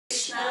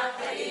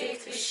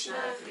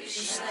Krishna,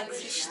 Krishna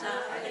Krishna,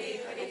 Hare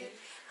Hare,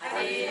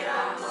 Hare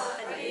Rama,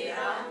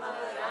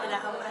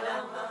 Rama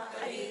Rama,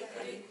 Hare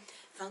Hare.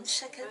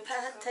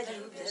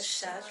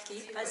 Vanshakapatayudasha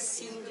Kripa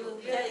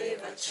Sindhubhya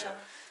eva cha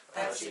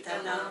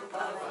Patitanam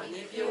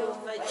Pavanebhyo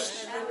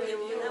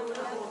Vaishnavebhyo Namo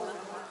Namaha.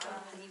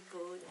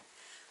 Haribol.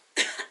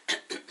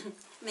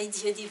 My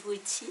dear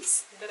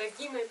devotees,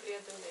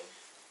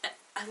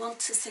 I want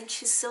to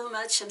thank you so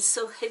much. I'm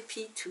so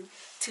happy to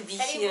be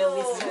here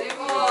with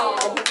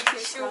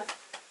you.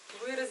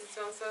 Выразить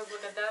вам свою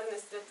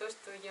благодарность за то,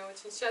 что я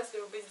очень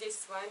счастлива быть здесь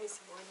с вами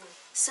сегодня.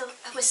 So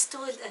I was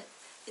told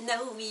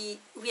now we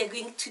are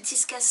going to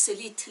discuss a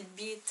little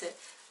bit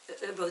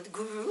about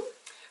Guru.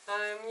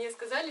 Мне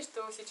сказали,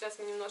 что сейчас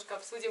мы немножко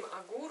обсудим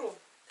о Гуру.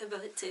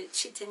 About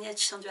Чайтанья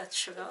Чандра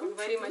Чарана.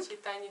 Поговорим о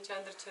Чайтанье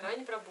Чандра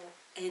Чаране прабху.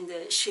 And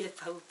Srila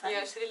Prabhupada. И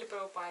о Шриле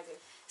Прабхупаде.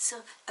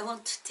 So I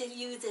want to tell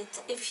you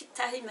that every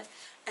time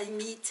I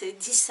meet a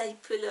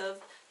disciple of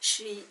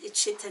Sri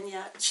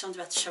Чайтанья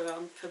Чандра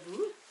Чарана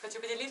Prabhu, хочу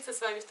поделиться с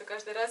вами, что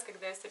каждый раз,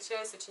 когда я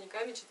встречаюсь с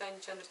учениками Чайтаньи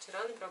Чандры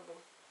Чараны прабху,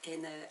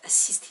 and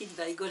assisted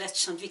by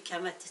Golachandrika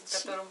Matаджи,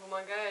 которым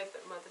помогает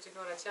Матаджи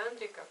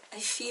Чандрика, I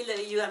feel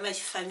you are my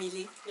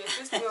family. Я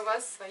чувствую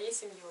вас своей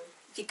семьей.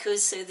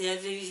 Because they are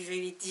very,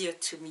 very dear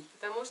to me.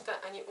 Потому что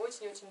они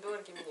очень-очень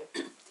дороги мне.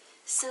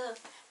 So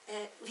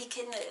we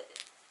can.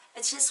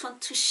 I just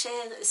want to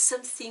share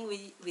something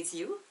with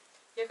you.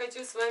 Я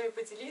хочу с вами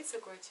поделиться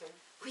кое-чем.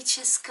 We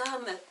just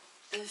come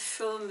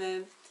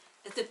from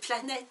the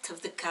planet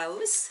of the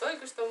cows.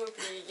 Только что мы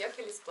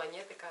приехали с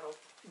планеты коров.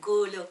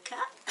 Goloka.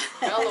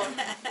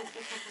 Галока.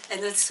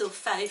 And also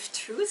 5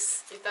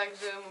 truths. И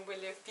также мы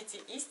были в 5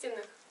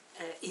 истинах.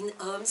 In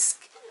Omsk.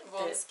 В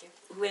Омске.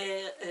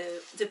 Where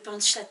the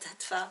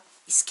Panchatattva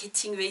is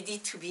getting ready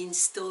to be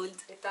installed.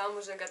 И там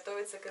уже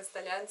готовится к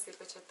инсталляции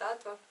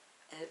Панчататтва.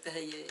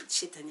 By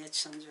Чайтанья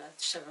Чандра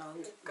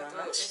Чарана.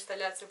 Которую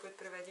инсталляцию будет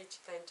проводить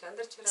Чайтанья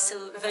Чандра Чарана.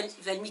 So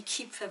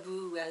Valmiki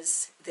Prabhu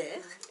was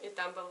there. И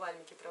там был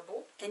Вальмики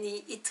Прабху. And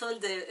he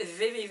told a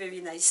very,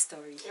 very nice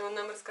story. И он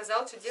нам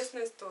рассказал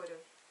чудесную историю.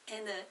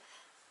 And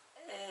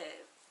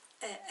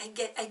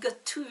I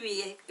got 2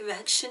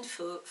 reactions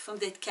from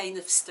that kind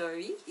of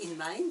story in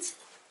mind.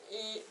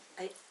 И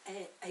I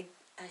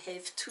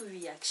have 2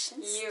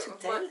 reactions to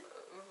tell.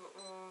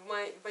 В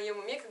моем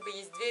уме как бы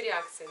есть 2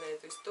 реакции на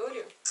эту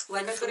историю,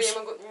 которые я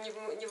могу не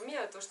в уме,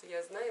 а то, что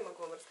я знаю, я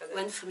могу вам рассказать.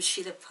 One from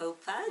Srila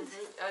Prabhupada.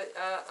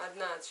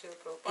 Одна от Шрилы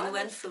Прабхупады. And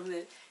one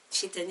from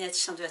Чайтанья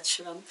Чандра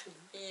Чарана.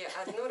 И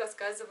одну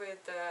рассказывает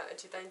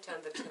Чайтанья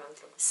Чандра Чарана.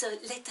 So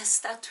let us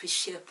start with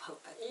Srila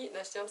Prabhupada. И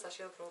начнем со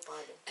Шрилы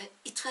Прабхупады.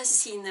 It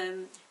was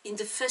in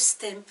the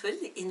first temple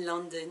in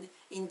London,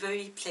 in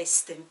Bury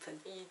Place Temple.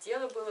 И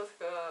дело было в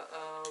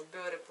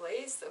Bury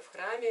Place, в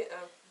храме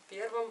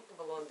первом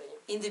в Лондоне.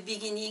 In the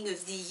beginning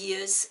of the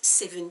years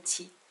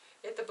 70.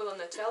 Это было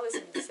начало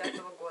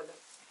 70-го года.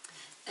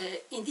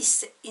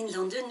 In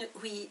London,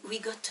 we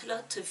got a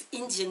lot of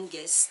Indian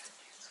guests.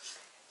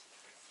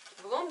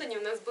 В Лондоне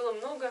у нас было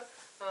много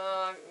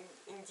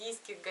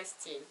индийских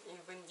гостей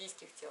в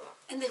индийских телах.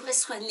 And there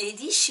was one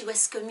lady, she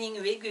was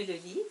coming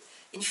regularly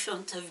in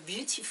front of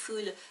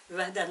beautiful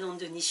Radha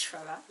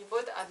Londonishvara. И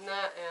вот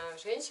одна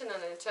женщина,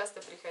 она часто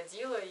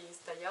приходила и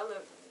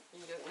стояла,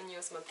 на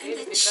нее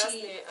смотрели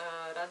прекрасные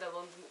Рада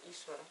Лондон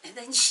Ишвара. And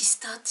then she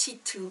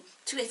started to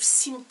have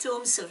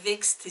symptoms of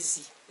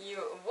ecstasy. И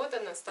вот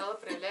она стала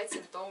проявлять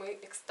симптомы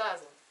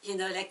экстаза. You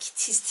know, like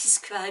it is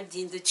described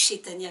in the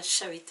Чайтанья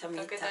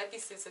Чаритамрita. Как это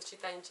описывается в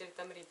Чайтанье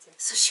Чаритамрите.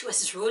 So she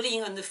was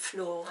rolling on the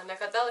floor. Она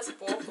каталась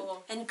по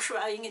полу. And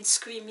crying and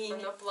screaming.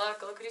 Она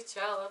плакала,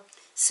 кричала.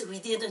 So we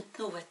didn't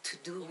know what to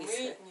do with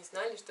her. Мы не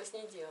знали, что с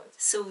ней делать.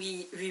 So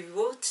we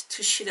wrote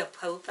to Srila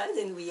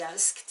Prabhupada and we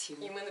asked him.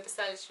 И мы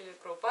написали Шриле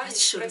Прабхупаде и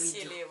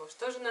спросили его,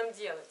 что же нам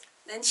делать.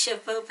 Then Srila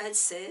Prabhupada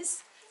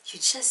says, you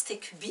just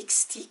take a big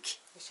stick.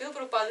 Шрила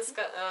Прабхупада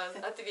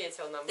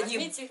ответил нам,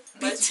 возьмите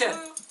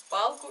большую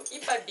палку и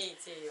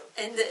побейте ее.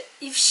 And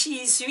if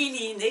she is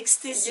really in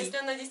ecstasy, если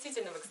она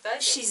действительно в экстазе,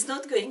 she's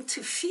not going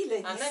to feel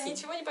anything. Она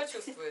ничего не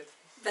почувствует.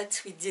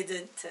 But we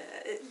didn't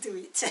do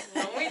it.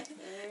 Но мы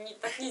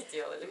так не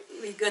сделали.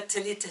 We got a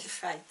little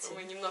frightened.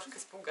 Мы немножко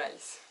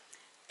испугались.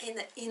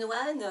 And in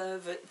one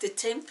of the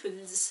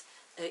temples,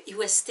 he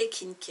was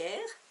taking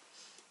care.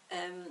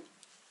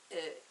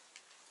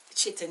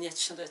 Чайтанья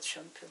Чандра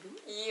Чарана Прабху.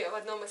 И в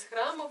одном из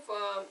храмов,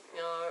 о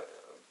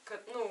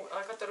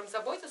котором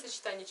заботился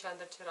Чайтанья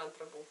Чандра Чарана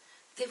Прабху,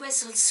 there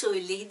was also a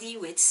lady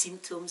with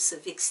symptoms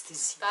of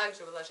ecstasy.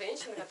 Также была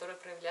женщина, которая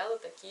проявляла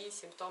такие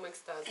симптомы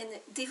экстаза.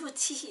 And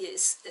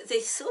devotees,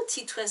 they thought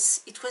it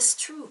was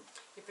true.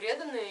 И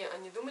преданные,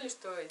 они думали,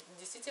 что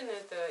действительно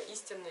это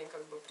истинные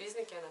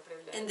признаки она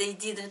проявляет. And they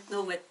didn't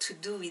know what to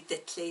do with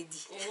that lady.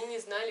 И они не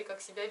знали,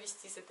 как себя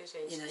вести с этой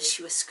женщиной. You know,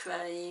 she was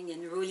crying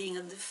and rolling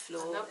on the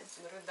floor. Она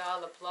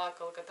рыдала,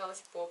 плакала,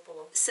 каталась по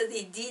полу. So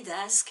they did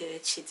ask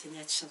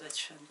Чайтанья Чандра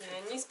Чарана. И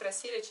они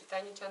спросили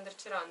Чайтанью Чандра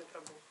Чараны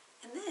Прабху.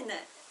 And then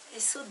I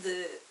thought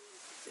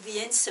the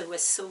answer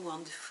was so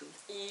wonderful.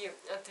 И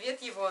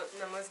ответ его,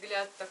 на мой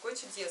взгляд, такой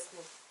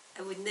чудесный.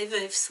 I would never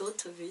have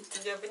thought of it.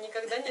 Я бы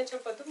никогда ни о чем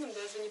подумать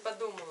даже не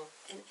подумала.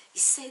 And he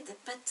said,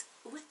 but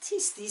what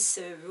is this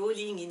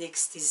rolling in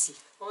ecstasy?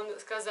 Он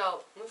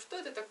сказал, ну что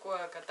это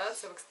такое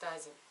кататься в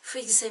экстазе? For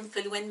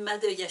example, when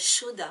Mother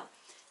Yashoda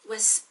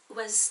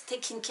was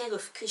taking care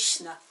of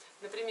Krishna,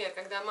 Например,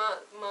 когда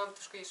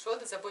матушка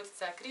Ешода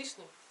заботится о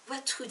Кришне,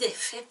 what would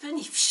have happened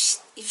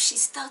if she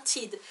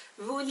started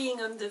rolling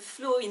on the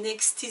floor in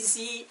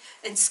ecstasy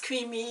and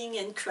screaming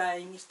and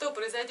crying? что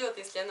произойдет,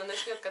 если она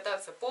начнет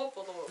кататься по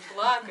полу,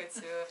 плакать,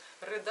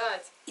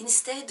 рыдать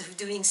Instead of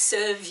doing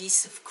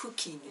service of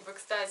cooking, в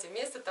экстазе,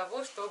 вместо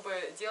того,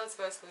 чтобы делать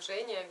свое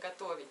служение,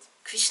 готовить?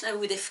 Krishna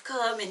would have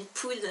come and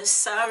pulled her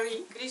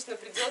sari Кришна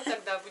придет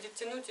тогда, будет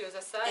тянуть ее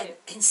за сари.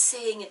 and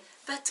saying,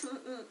 but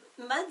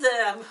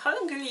mother, I'm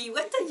hungry,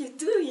 what are you И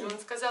doing? он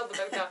сказал бы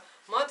тогда,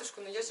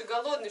 матушка, ну я же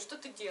голодный, что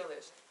ты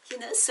делаешь? You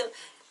know, so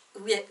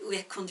we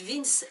are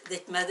convinced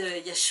that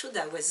Mother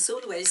Yashoda was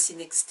always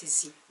in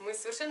ecstasy, Мы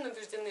совершенно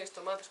убеждены,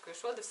 что матушка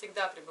Ешода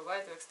всегда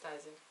пребывает в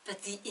экстазе. but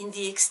in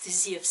the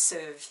ecstasy of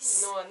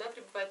service. Но она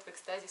пребывает в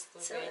экстазе So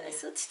I служения.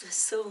 thought it was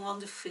so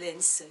wonderful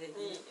answer.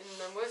 И,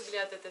 на мой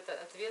взгляд, этот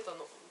ответ, он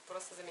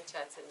просто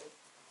замечательный.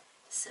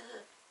 So,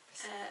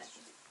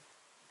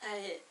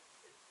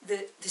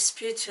 the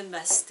spiritual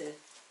master,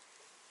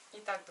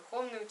 Итак,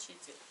 духовный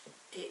учитель.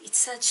 it's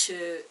such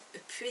a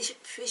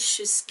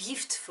precious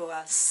gift for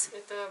us.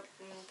 Это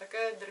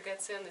такая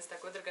драгоценность,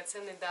 такой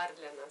драгоценный дар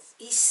для нас.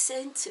 He's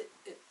sent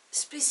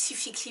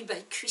specifically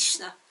by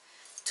Krishna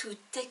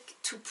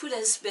to pull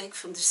us back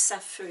from the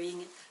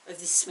suffering of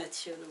this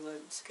material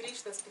world.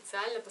 Кришна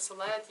специально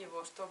посылает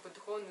его, чтобы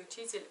духовный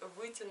учитель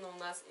вытянул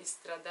нас из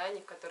страданий,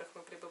 в которых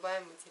мы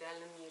пребываем в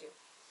материальном мире.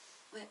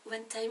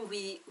 One time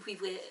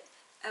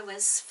I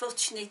was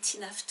fortunate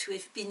enough to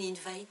have been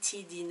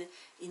invited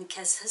in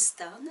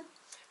Kazakhstan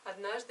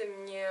Однажды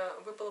мне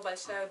выпала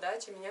большая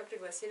удача, меня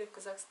пригласили в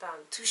Казахстан,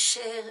 to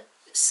share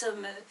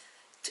some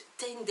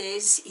 10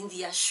 days in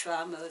the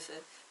ashram of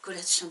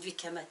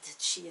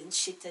Матаджи and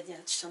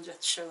Чайтанья Чандра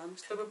Чарана.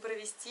 чтобы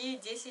провести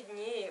 10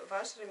 дней в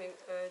ашраме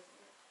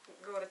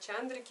Гуру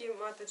Чандрики,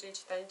 Матаджи и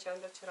Чайтанья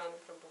Чандра Чарана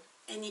прабху.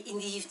 And in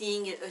the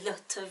evening, a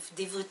lot of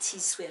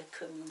devotees were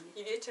coming.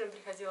 И вечером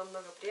приходило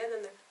много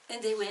преданных,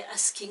 And they were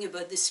asking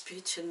about the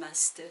spiritual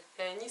master.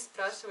 и они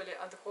спрашивали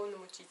о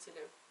духовном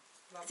учителе.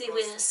 They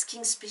were Вопросы.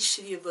 asking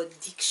especially about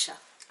Diksha.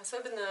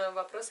 Особенно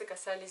вопросы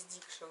касались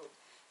дикшу.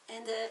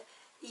 And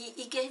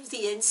he gave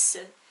the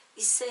answer.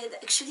 He said,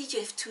 actually, you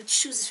have to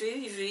choose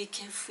very, very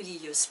carefully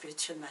your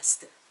spiritual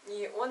master.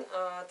 И он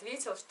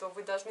ответил, что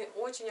вы должны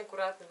очень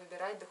аккуратно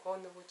выбирать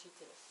духовного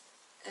учителя.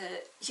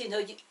 You know,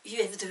 you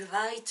have the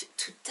right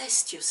to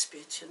test your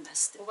spiritual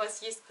master, У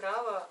вас есть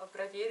право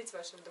проверить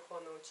вашего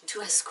духовного to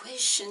учителя. ask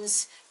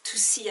questions, to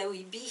see how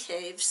he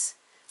behaves,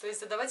 То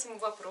есть задавать ему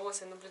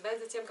вопросы, наблюдать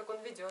за тем, как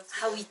он ведет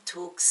how he себя,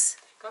 talks.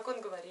 как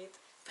он говорит.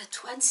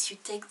 But once you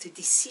take the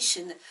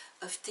decision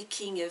of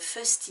taking a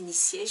first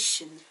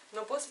initiation,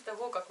 Но после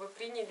того, как вы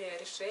приняли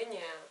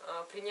решение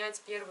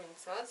принять первую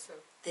инициацию,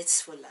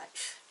 that's for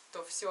life.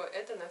 то все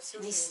это на всю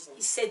And he жизнь.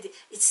 said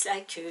it's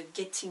like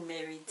getting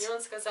married. И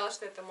он сказал,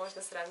 что это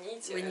можно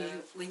сравнить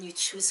When you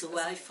choose a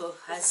wife or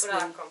с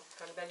husband, браком,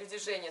 когда люди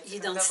женятся.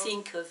 you Когда don't вы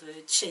think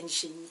of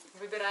changing.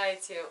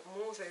 выбираете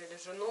мужа или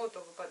жену, то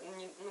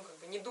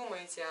вы не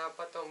думаете, а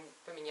потом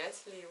поменять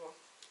ли его.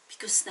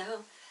 Because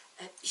now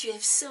you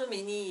have so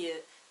many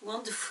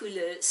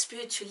wonderful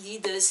spiritual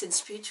leaders and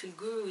spiritual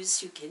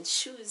gurus you can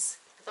choose.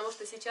 Потому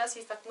что сейчас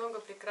есть так много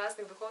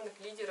прекрасных духовных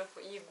лидеров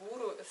и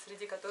гуру,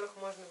 среди которых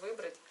можно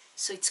выбрать,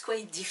 So it's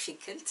quite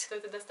difficult. что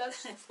это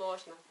достаточно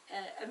сложно.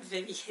 I'm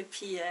very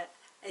happy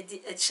I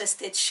just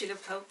had Srila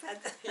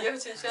Prabhupada. Я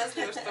очень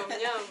счастлива, что у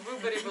меня в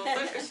выборе был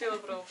только Шрила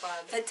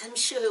Прабхупада. But I'm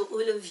sure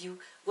all of you,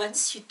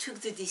 once you took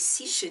the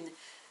decision,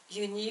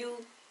 you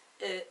knew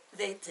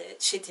that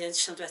Чайтанья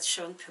Чандра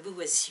Чарана Prabhu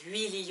was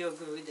really your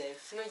Gurudev.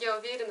 Но я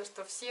уверена,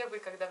 что все вы,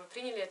 когда вы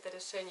приняли это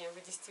решение,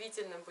 вы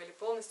действительно были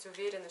полностью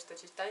уверены, что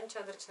Чайтанья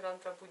Чандра Чарана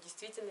Прабху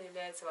действительно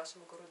является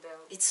вашим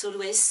Гурудевом. It's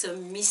always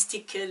some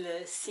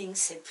mystical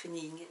things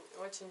happening.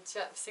 Очень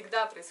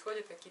всегда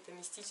происходят какие-то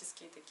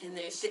мистические такие And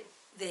вещи,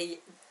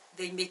 they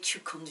make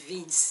you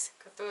convince.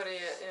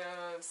 которые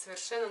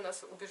совершенно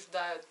нас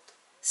убеждают.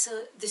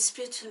 So the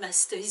spiritual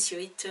master is your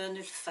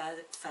eternal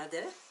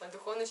father, А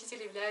духовный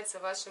учитель является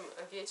вашим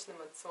вечным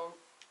отцом.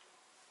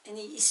 and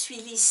he is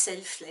really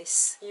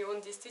selfless. И он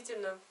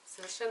действительно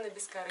совершенно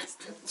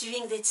бескорыстен.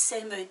 During that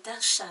same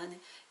darshan,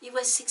 he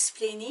was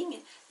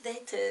explaining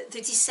that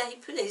the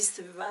disciple has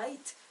the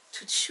right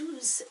to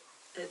choose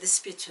the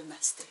spiritual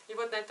master. И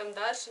вот на этом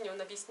даршине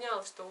он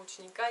объяснял, что у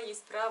ученика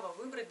есть право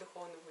выбрать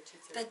духовного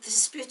учителя. But the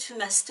spiritual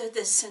master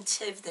doesn't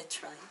have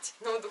that right.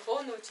 Но у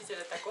духовного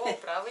учителя такого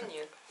права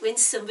нет. When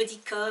somebody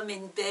comes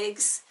and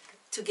begs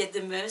to get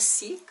the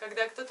mercy,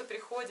 Когда кто-то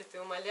приходит и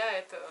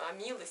умоляет о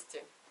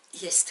милости,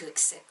 he has to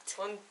accept.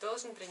 он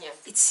должен принять.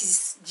 It's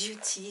his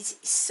duty, his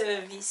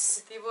service.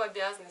 Это его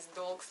обязанность,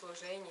 долг,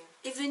 служение.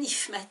 Even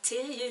if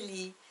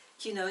materially,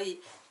 you know,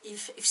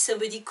 if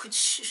somebody could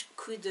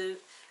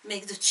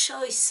make the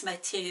choice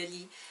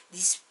materially.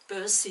 This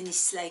person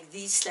is like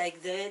this,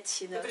 like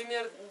that, you know.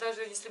 Например,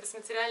 даже если бы с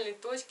материальной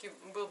точки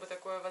была бы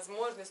такая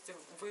возможность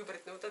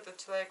выбрать, ну вот этот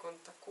человек, он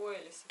такой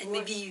или сякой. And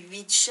maybe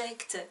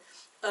reject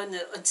on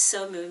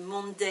some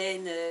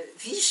mundane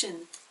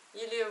vision.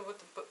 Или вот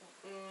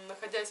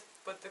находясь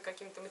под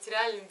каким-то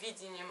материальным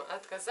видением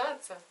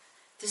отказаться.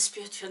 The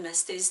spiritual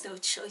master has no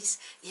choice,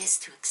 he has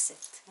to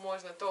accept.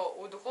 Можно, то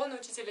у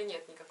духовного учителя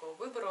нет никакого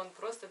выбора, он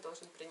просто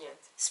должен принять.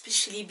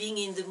 Especially being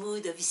in the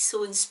mood of his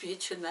own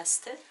spiritual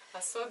master.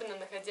 Особенно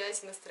находясь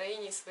в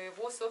настроении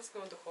своего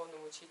собственного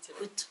духовного учителя.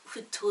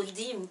 Who told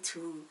him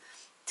to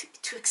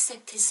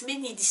accept as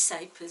many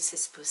disciples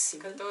as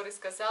possible. Который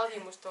сказал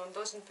ему, что он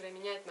должен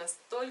применять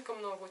настолько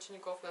много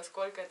учеников,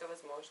 насколько это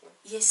возможно.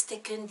 He has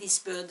taken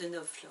this burden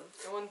of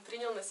love. И он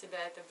принял на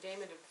себя это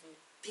бремя любви.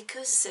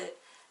 Because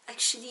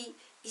actually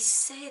he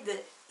said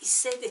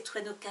at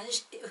one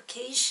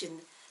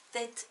occasion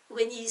that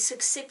when he is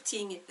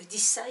accepting a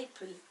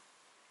disciple,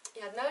 и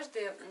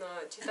однажды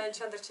Чайтанья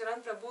Чандра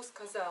Чарана прабху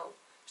сказал,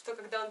 что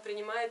когда он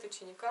принимает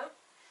ученика,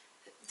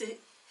 the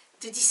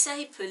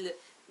disciple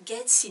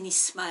gets in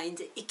his mind,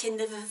 he can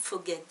never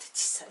forget the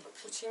disciple.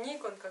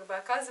 Ученик, он как бы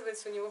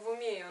оказывается у него в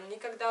уме, и он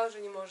никогда уже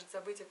не может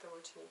забыть этого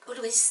ученика.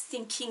 Always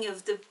thinking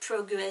of the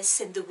progress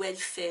and the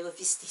welfare of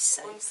his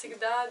disciple. Он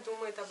всегда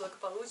думает о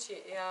благополучии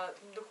и о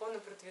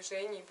духовном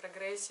продвижении и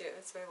прогрессе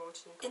своего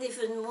ученика. And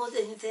even more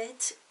than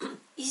that,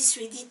 he's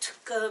ready to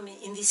come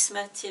in this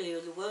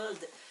material world,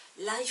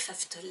 life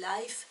after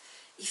life,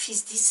 if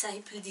his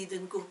disciple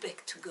didn't go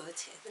back to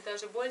Godhead. И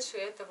даже больше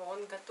этого,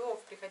 он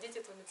готов приходить в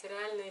этот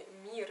материальный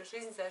мир,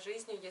 жизнь за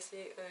жизнью,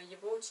 если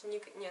его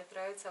ученик не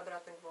отправится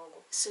обратно к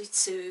Богу. So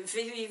it's a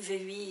very,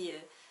 very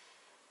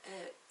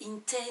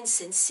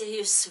intense and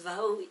serious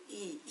vow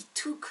he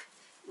took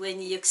when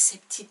he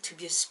accepted to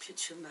be a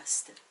spiritual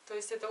master. То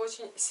есть это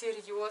очень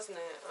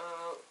серьезный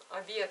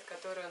обет,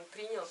 который он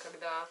принял,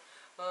 когда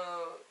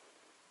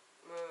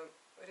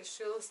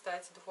решил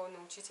стать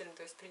духовным учителем,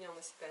 то есть принял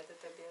на себя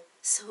этот обет.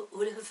 So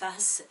all of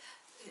us,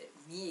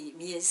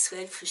 me as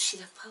well, for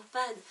Srila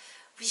Prabhupada,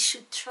 we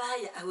should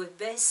try our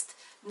best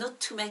not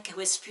to make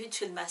our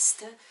spiritual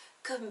master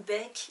come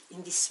back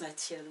in this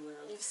material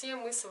world. И все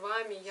мы с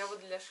вами, я вот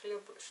для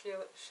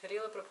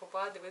Шрила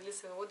Прабхупады, вы для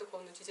своего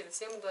духовного учителя,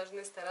 все мы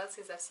должны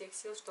стараться изо всех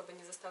сил, чтобы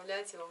не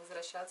заставлять его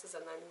возвращаться за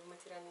нами в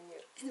материальный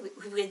мир. And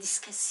we were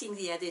discussing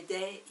the other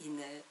day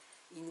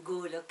in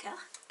Goloka.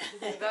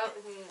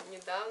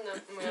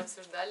 Недавно мы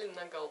обсуждали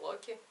на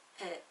Галоке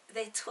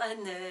That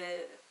one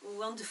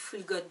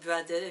wonderful God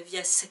brother,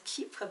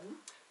 Vyasaki Prabhu,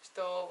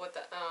 что вот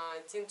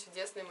один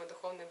чудесный мой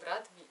духовный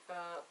брат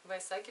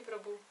Вайсаки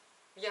Прабху,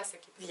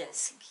 Vyasaki,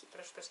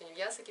 прошу прощения,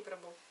 Вьясаки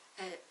Прабху,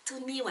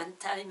 told me one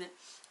time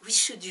we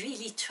should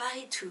really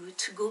try to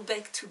go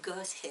back to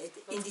Godhead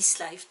in this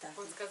lifetime.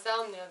 Он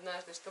сказал мне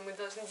однажды, что мы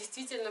должны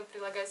действительно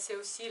прилагать все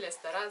усилия,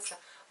 стараться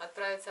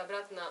отправиться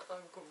обратно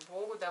к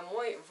Богу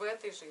домой в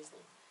этой жизни.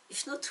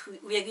 If not,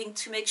 we are going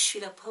to make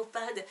Srila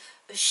Prabhupada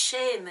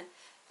ashamed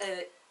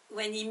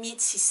when he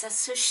meets his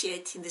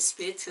associate in the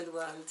spiritual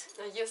world.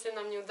 Если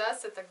нам не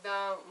удастся,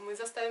 тогда мы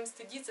заставим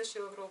стыдиться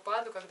Шрилу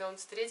Прабхупаду, когда он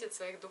встретит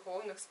своих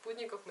духовных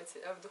спутников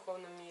в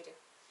духовном мире.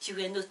 You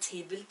were not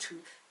able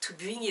to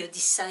bring your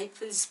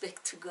disciples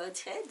back to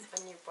Godhead.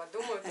 Они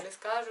подумают или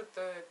скажут,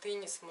 ты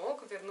не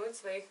смог вернуть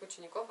своих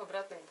учеников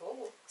обратно к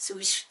Богу. So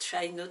we should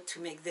try not to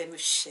make them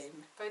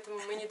ashamed. Поэтому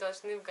мы не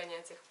должны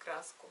вгонять их в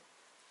краску.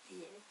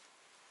 Yeah.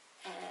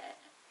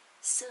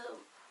 So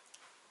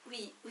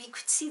we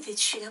could see that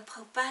Srila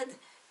Prabhupada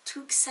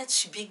took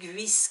such big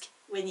risk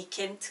when he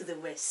came to the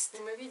West. И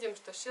мы видим,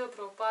 что Шрила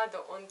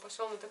Прабхупада, он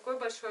пошел на такой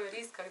большой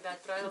риск, когда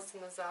отправился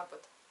на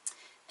Запад.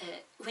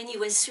 When he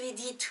was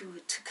ready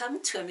to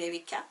come to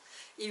America,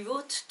 he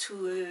wrote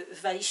to a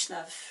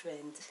Vaishnava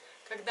friend.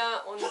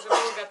 Когда он уже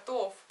был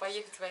готов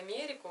поехать в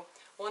Америку,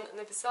 он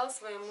написал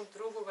своему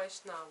другу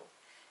Вайшнаву.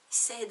 He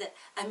said,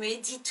 I'm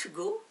ready to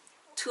go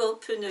to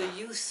open a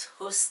youth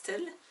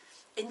hostel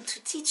and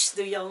to teach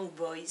the young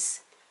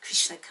boys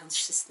Krishna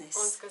consciousness.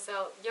 Он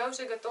сказал, я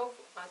уже готов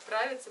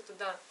отправиться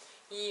туда,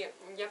 и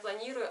я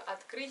планирую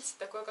открыть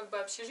такое как бы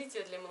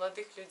общежитие для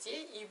молодых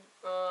людей и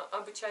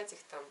обучать их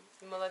там,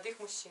 молодых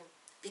мужчин.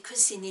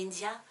 Because in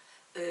India,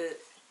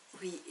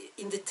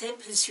 in the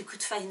temples you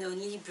could find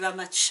only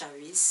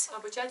brahmacharis.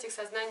 Обучать их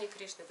сознанию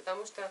Кришны,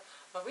 потому что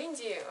в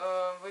Индии,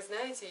 вы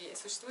знаете,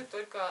 существуют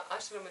только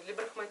ашрамы для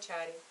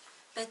брахмачари.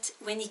 But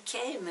when he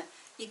came,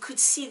 he could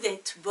see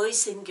that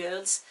boys and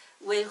girls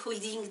were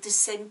holding the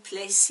same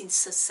place in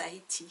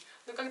society.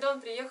 Но когда он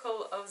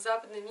приехал в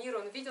западный мир,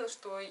 он видел,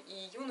 что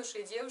и юноши,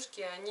 и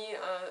девушки, они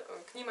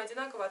к ним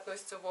одинаково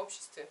относятся в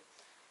обществе.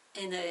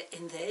 And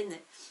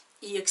then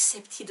he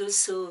accepted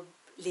also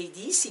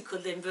ladies, he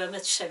called them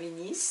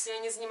brahmacharinis, И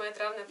они занимают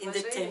равное in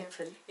the положение.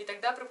 temple. И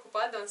тогда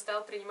Прабхупада, он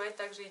стал принимать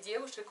также и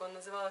девушек, он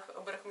называл их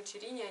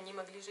брахмачарини, они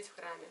могли жить в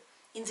храме.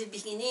 In the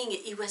beginning,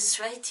 he was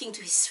writing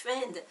to his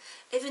friend,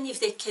 even if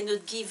they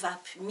cannot give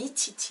up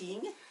meat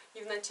eating.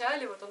 И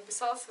вначале вот он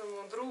писал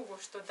своему другу,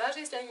 что даже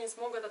если они не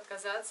смогут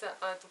отказаться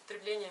от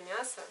употребления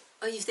мяса,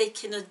 or if they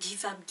cannot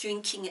give up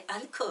drinking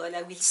alcohol,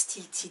 I will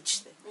still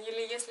teach them.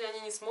 или если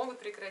они не смогут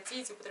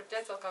прекратить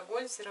употреблять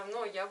алкоголь, все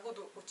равно я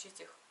буду учить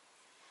их.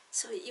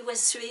 So he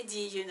was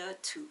ready,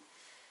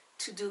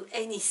 to do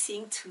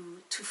anything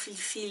to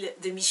fulfill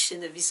the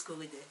mission of his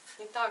Gurudev.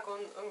 Итак,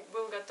 он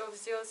был готов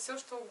сделать все,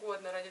 что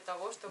угодно ради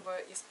того,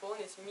 чтобы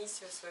исполнить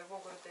миссию своего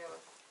Гурудева.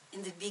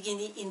 In the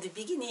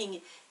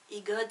beginning,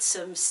 he got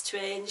some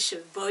strange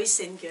boys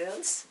and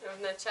girls.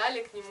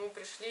 Вначале к нему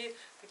пришли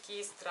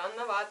такие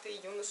странноватые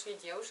юноши и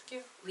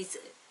девушки.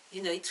 With,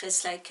 it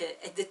was like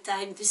at the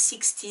time, the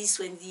 60s,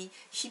 when the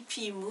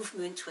hippie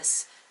movement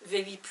was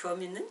very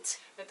prominent.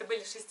 Это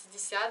были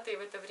 60-е,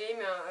 в это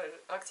время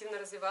активно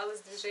развивалось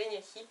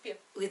движение хиппи.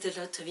 With a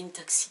lot of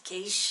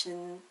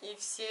intoxication. И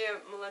все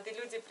молодые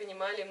люди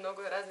принимали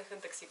много разных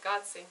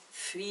интоксикаций.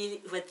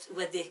 What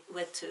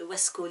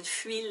was called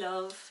free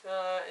love.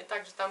 И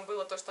также там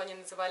было то, что они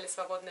называли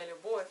свободная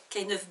любовь.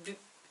 Kind of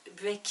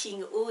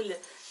breaking all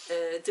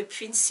the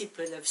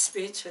principle of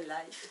spiritual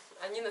life.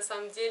 Они на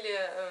самом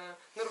деле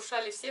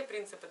нарушали все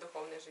принципы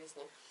духовной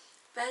жизни.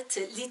 But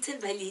little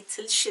by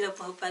little, Srila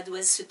Prabhupada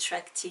was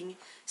attracting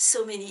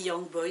so many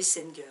young boys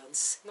and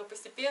girls. Но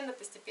постепенно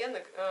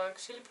к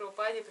Шриле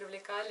Прабхупаде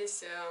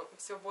привлекались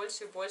все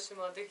больше и больше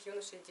молодых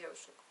юношей и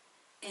девушек.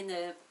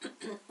 And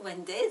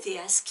one day they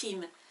asked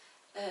him,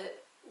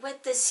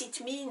 what does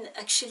it mean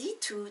actually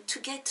to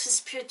get a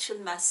spiritual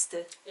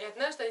master? И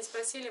однажды они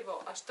спросили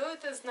его, а что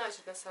это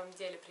значит на самом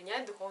деле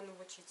принять духовного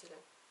учителя?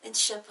 And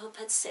Srila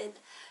Prabhupada said,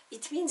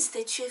 it means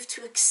that you have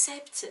to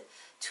accept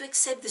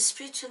the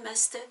spiritual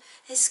master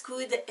as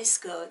good as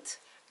God.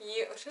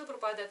 И Шрила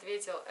Прабхупада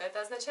ответил,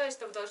 это означает,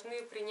 что вы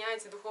должны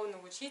принять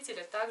духовного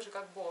учителя так же,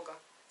 как Бога.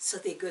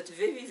 So they got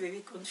very,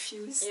 very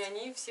confused. И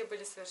они все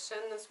были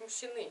совершенно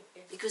смущены.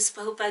 Because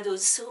Prabhupada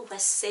also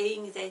was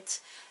saying that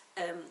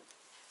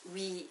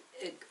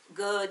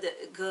God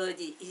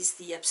is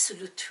the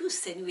absolute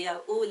truth, and we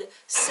are all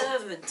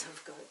servants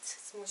of God.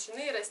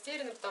 Смущены и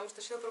растеряны, потому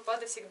что Шрила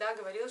Прабхупада всегда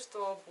говорил,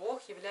 что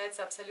Бог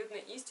является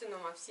абсолютной истиной,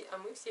 а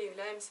мы все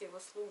являемся Его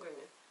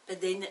слугами. But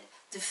then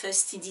the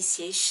first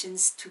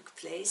initiations took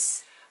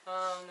place.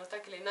 Но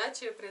так или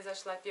иначе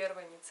произошла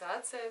первая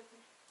инициация.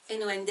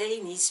 And one day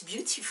in his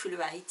beautiful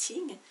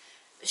writing,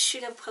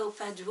 Srila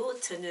Prabhupada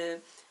wrote on a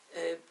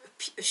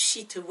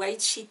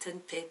white sheet on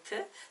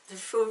paper, the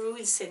 4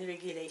 rules and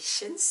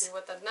regulations. И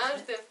вот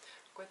однажды,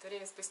 какое-то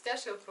время спустя,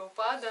 Шрила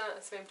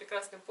Прабхупада своим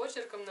прекрасным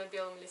почерком на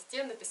белом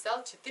листе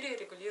написал 4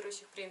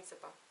 регулирующих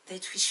принципа.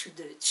 That we should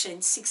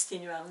chant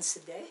 16 rounds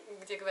a day.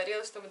 Где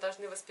говорилось, что мы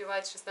должны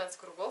воспевать 16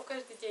 кругов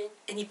каждый день.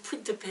 And he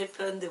put the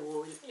paper on the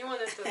wall. И он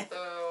этот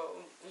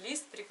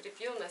лист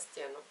прикрепил на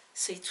стену.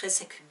 So it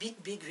was like a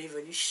big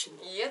revolution.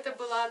 И это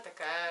была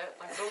такая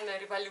огромная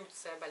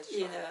революция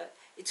большая.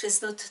 It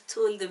was not at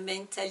all the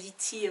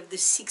mentality of the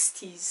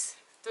 60s.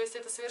 То есть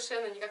это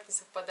совершенно никак не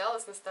совпадало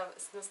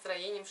с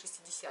настроением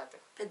 60-х.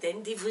 But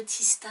then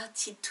devotees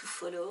started to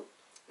follow.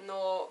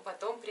 Но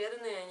потом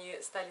преданные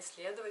они стали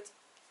следовать.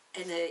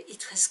 And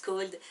it was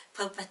called,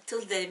 Prabhupada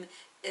told them,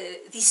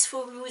 these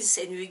 4 rules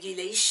and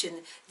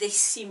regulations, they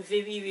seem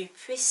very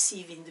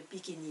repressive in the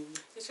beginning.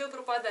 И Шрила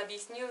Прабхупада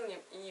объяснил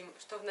им,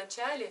 что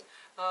вначале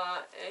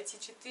эти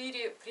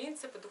 4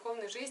 принципа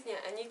духовной жизни,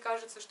 они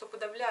кажутся, что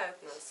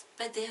подавляют нас.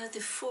 But they are the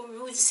 4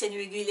 rules and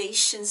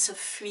regulations of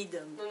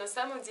freedom. Но на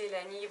самом деле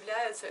они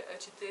являются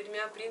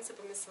 4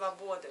 принципами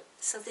свободы.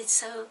 So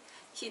that's how,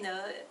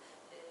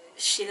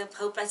 Srila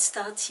Prabhupada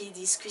started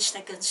his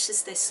Krishna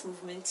consciousness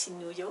movement in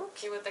New York.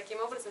 И вот таким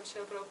образом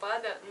Шрила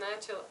Прабхупада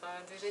начал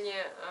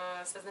движение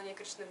сознания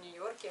Кришны в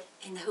Нью-Йорке.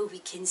 And now we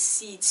can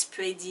see it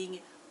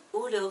spreading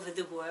all over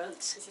the world.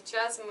 И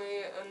сейчас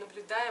мы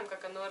наблюдаем,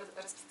 как оно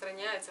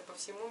распространяется по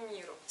всему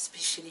миру.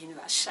 Especially in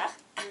Russia.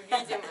 Мы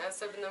видим,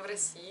 особенно в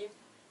России.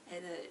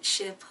 And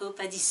Srila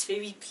Prabhupada is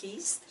very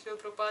pleased. Шрила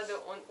Прабхупада,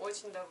 он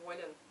очень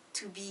доволен.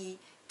 To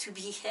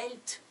be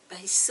helped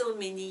by so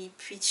many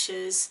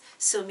preachers,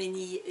 so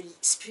many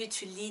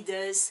spiritual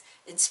leaders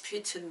and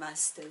spiritual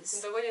masters.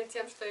 Он доволен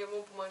тем, что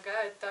ему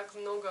помогает так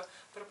много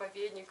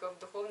проповедников,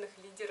 духовных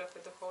лидеров и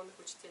духовных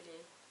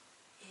учителей.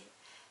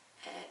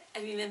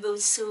 I remember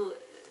also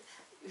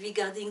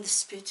regarding the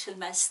spiritual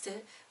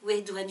master,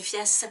 we had one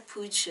Vyasa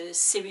Puja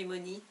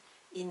ceremony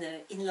in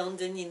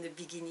London in the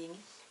beginning.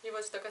 И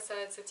вот что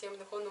касается темы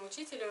духовного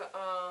учителя,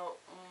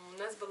 у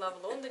нас была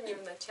в Лондоне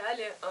в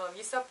начале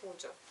Vyasa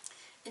Puja.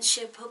 And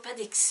Srila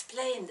Prabhupada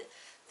explained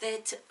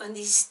that on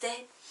this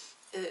day,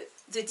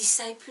 the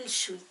disciple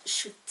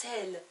should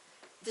tell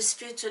the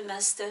spiritual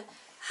master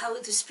how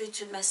the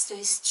spiritual master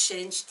has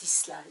changed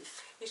his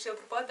life. И Шрила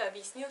Прабхупада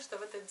объяснил, что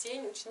в этот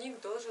день ученик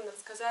должен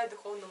рассказать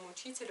духовному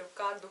учителю,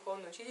 как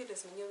духовный учитель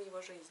изменил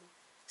его жизнь.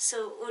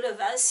 So all of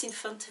us in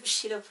front of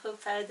Srila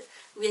Prabhupada,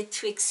 we had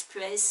to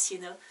express,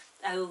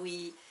 how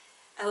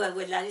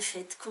our life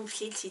had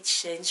completely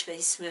changed by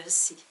His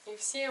mercy. И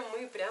все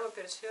мы прямо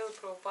перед Шрилой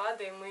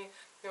Прабхупадой, мы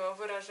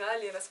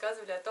выражали и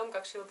рассказывали о том,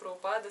 как Шрила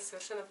Прабхупада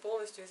совершенно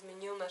полностью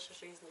изменил наши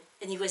жизни.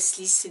 And he was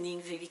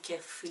listening very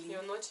carefully. И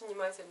он очень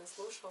внимательно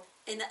слушал.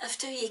 And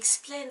after he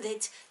explained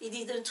that he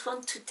didn't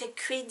want to take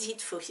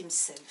credit for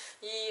himself.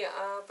 И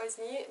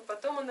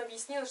потом он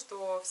объяснил,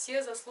 что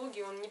все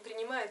заслуги он не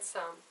принимает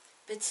сам.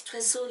 But it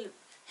was all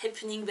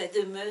happening by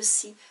the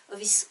mercy of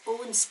his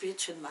own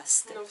spiritual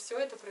master. Но все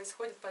это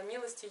происходит по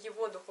милости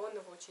его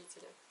духовного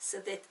учителя.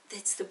 So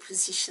that's the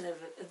position of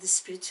the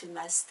spiritual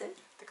master.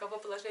 Таково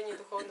положение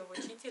духовного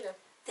учителя.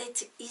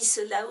 That is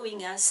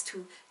allowing us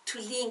to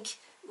link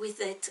with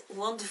that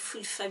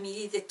wonderful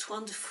family, that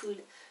wonderful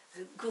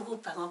Guru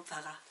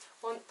Parampara.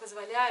 Он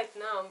позволяет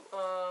нам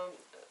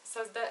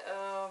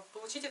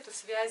получить эту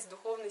связь с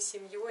духовной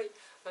семьей,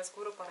 с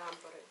Гуру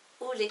Парампарой.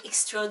 All the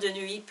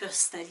extraordinary Со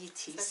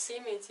personalities,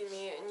 всеми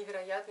этими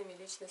невероятными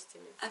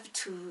личностями. up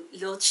to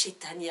Lord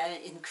Chaitanya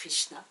and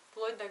Krishna.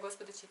 Вплоть до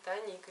Господа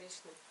Чайтаньи и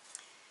Кришны.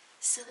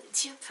 So,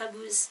 dear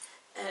Prabhus,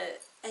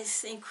 I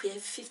think we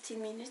have 15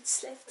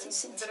 minutes left,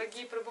 isn't it?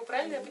 Дорогие Прабху,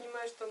 правильно я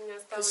понимаю, что у меня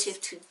осталось Because you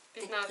have to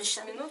take 15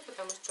 question. минут,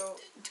 потому что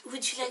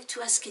Would you like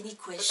to ask any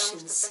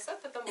questions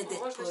потом, at that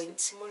может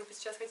point? быть,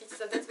 сейчас хотите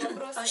задать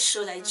вопрос, Or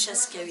shall I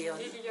just carry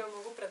on? или я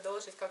могу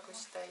продолжить, как вы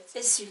считаете.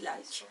 As you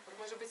like.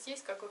 Может быть,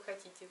 есть, как вы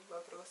хотите,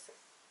 вопросы?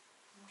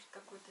 Может,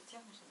 какую-то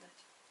тему задать?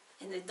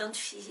 And don't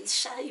feel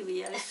shy,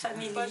 we are a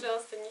family.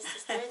 Пожалуйста, не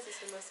стесняйтесь,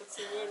 у нас тут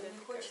семейная Мне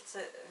такая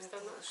хочется,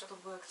 обстановка.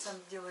 чтобы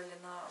акцент делали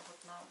на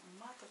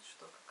матадж,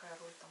 что какая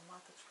роль там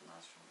матадж в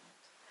нашем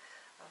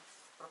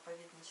в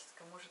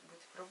проповедническом. Может быть,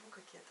 Прабху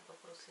какие-то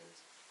вопросы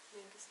есть?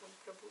 Maybe some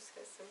Prabhus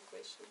has some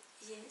question.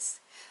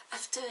 Yes.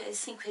 After, I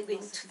think we're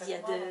going to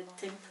the other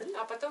temple.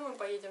 А потом мы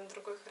поедем в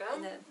другой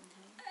храм, And,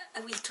 I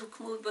will talk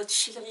more about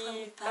Srila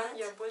и там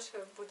я Prabhupada.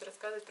 больше буду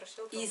рассказывать про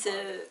Шрилу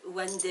Either Прабхупаду.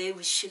 one day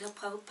with Srila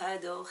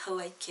Prabhupada or how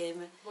I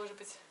came Может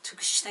быть, to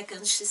Krishna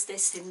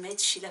consciousness and met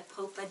Srila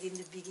Prabhupada in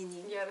the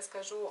beginning. я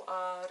расскажу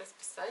о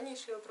расписании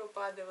Шрилы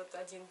Прабхупады, вот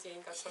один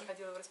день, как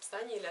проходила в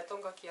расписании, или о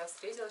том, как я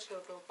встретила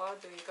Шрилу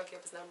Прабхупаду и как я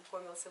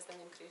познакомилась с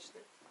сознанием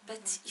Кришны.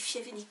 But if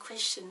you have any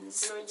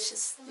questions, Но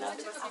just если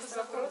у вас есть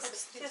вопросы,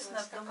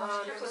 Естественно, потому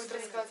я что буду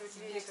рассказывать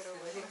вечером.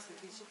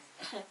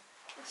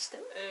 что?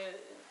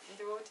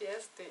 Devotee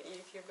asked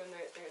if you're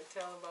gonna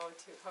tell about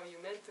how you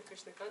met the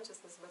Krishna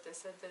consciousness, but I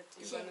said that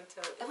you're gonna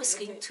tell. I was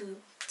going to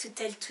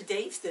tell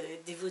today if the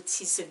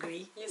devotees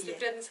agree. Если Yeah.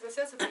 преданные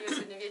согласятся, то я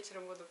сегодня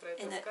вечером буду про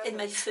это And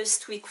my рассказывать.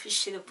 first week with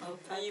Srila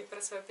Prabhupada. И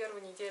про свою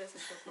первую неделю со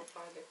Шрилой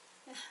Прабхупадой.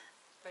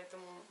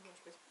 Поэтому,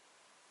 может быть,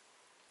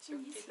 еще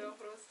какие-то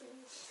вопросы?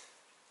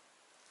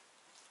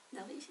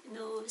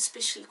 No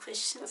special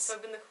questions.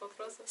 Особенных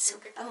вопросов? So,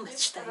 how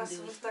much time раз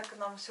do вы we? так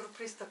нам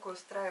сюрприз такой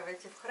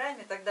устраиваете в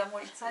храме, тогда,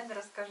 может, сами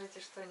расскажите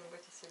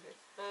что-нибудь о себе.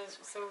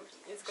 So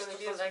it's gonna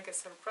be like a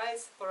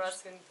surprise for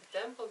us in the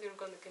temple. We're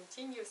gonna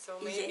continue, so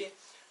maybe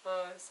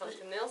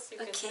something else you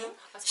can Okay. tell.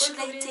 А Should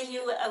сколько I tell времени?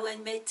 you how I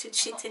met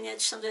Chайтанья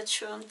Чандра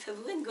Чарана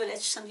Прабху and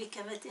Golach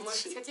Chandrika Может быть,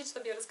 Матаджи? хотите,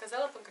 чтобы я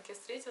рассказала о том, как я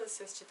встретилась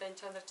с Чайтаньей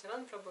Чандра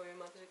Чарана Прабху и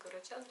Матаджи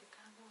Чандрика?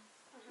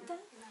 Да.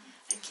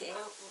 Okay.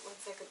 One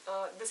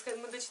second.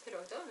 Мы до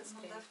 4, да, у нас Ну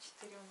время? да,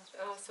 в 4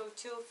 у нас. So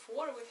till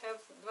 4 we have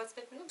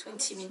 25 минут?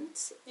 20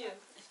 minutes. Yeah,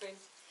 20.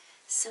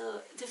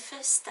 So the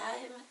first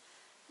time,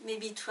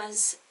 maybe it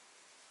was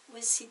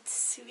it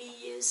 3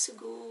 years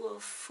ago or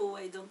 4?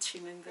 I don't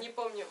remember. Не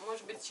помню,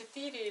 может быть,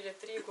 4 или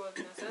 3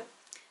 года назад.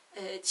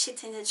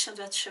 Чайтанья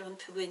Чандра Чарана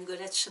Прабху and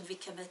Golach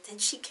Chandrika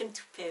Матаджи came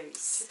to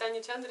Paris.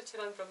 Чайтанья Чандра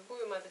Чарана Прабху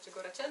и Матаджи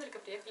Чандрика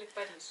приехали в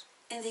Париж.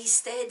 And they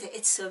stayed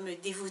at some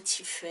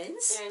devotee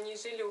friends. И они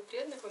жили у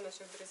преданных, у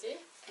наших друзей.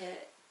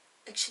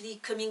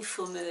 Actually,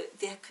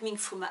 they are coming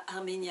from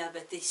Armenia,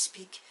 but they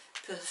speak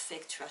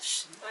perfect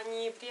Russian.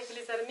 Они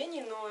приехали из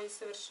Армении, но и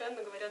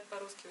совершенно говорят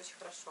по-русски очень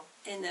хорошо.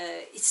 And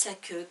it's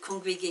like a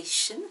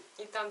congregation.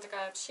 И там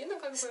такая община,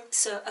 как бы.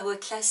 So our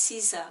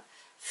classes are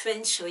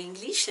French or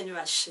English and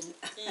Russian.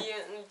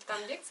 И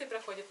там лекции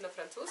проходят на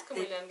французском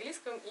или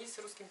английском и с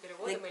русским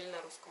переводом или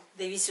на русском.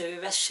 There is a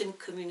Russian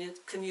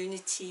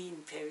community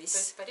in То есть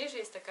Paris. в Париже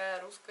есть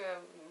такая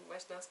русская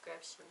вайшнавская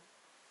община.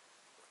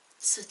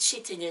 So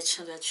Чайтанья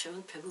Чандра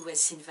Чарана Prabhu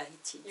was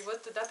invited. И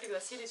вот туда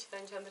пригласили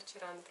Чайтанью Чандру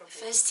Чарану Прабху.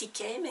 First he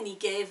came and he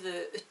gave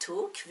a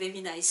talk,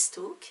 very nice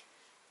talk,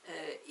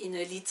 in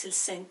a little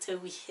center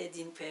we had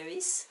in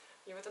Paris.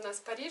 И вот у нас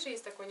в Париже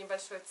есть такой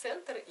небольшой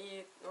центр,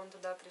 и он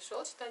туда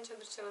пришел, Чайтанья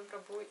Чандра Чарана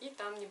Прабху, и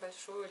там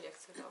небольшую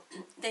лекцию дал.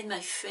 Then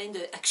my friend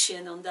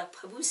Akshayananda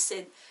Prabhu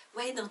said,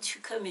 why don't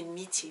you come and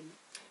meet him?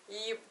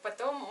 И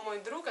потом мой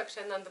друг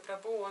Акшаянанда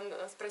Прабху, он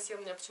спросил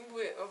меня, почему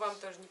бы вам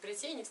тоже не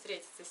прийти и не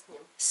встретиться с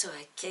ним. So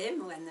I came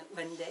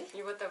one day.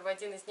 И вот в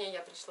один из дней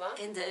я пришла.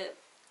 And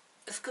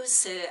of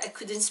course I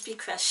couldn't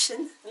speak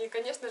Russian. И,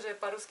 конечно же,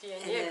 по-русски я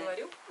не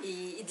говорю.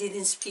 He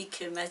didn't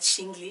speak much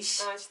English.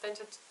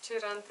 Чайтанья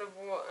Чарана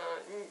Прабху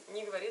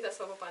не говорит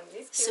особо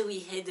по-английски. So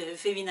we had a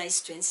very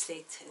nice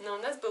translator. Но у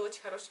нас был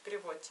очень хороший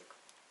переводчик.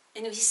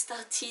 And we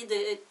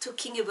started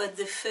talking about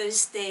the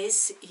first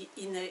days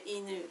in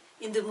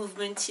the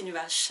movement in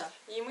Russia.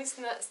 И мы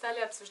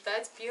стали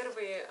обсуждать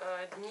первые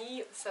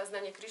дни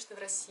сознания Кришны в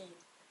России.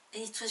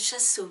 And it was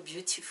just so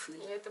beautiful.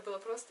 И это было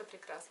просто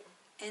прекрасно.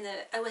 And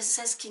I was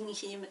asking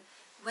him,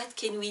 what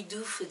can we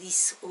do for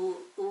these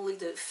all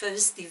the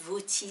first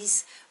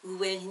devotees who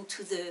were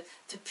into the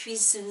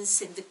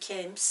prisons and the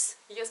camps?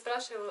 И я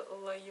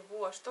спрашивала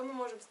его, что мы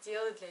можем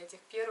сделать для этих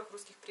первых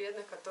русских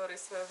преданных, которые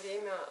в свое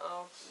время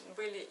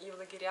были и в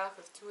лагерях,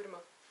 и в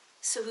тюрьмах.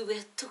 So we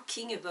were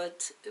talking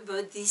about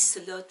this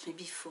a lot,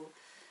 maybe for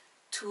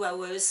 2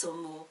 hours or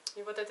more.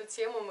 И вот эту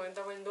тему мы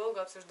довольно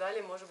долго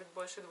обсуждали, может быть,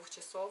 больше 2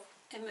 часов.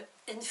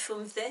 And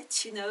from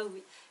that, you know,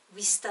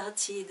 we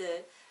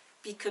started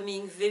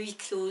becoming very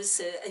close.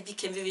 I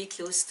became very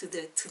close to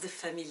the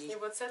family. И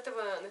вот с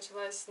этого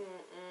началась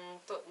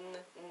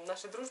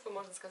наша дружба,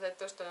 можно сказать,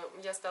 то, что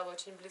я стала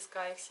очень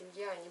близка их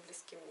семье, они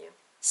близки мне.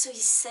 So he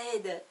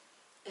said,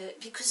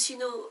 because you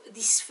know,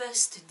 these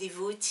first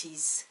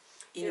devotees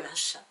in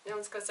Russia. И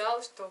он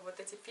сказал, что вот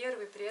эти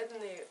первые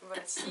преданные в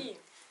России,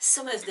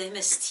 some of them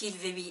are still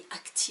very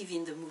active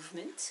in the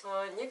movement.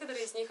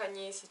 Некоторые из них,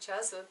 они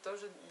сейчас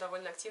тоже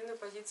довольно активную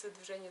позицию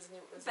движения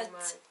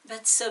занимают.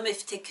 But some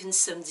have taken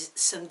some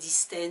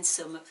distance,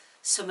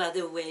 some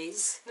other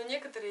ways. Но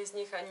некоторые из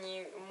них,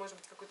 они, может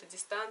быть, какую-то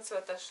дистанцию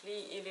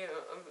отошли или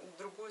в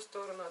другую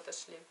сторону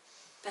отошли.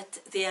 But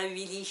they are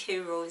really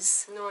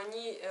heroes. Но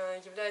они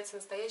являются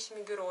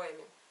настоящими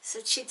героями.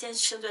 So Чайтанья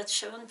Чандра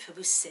Чарана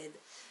said,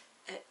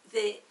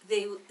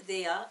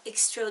 they are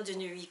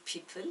extraordinary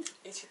people.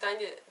 И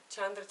Чайтанья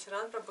Чандра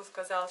Чарана Прабху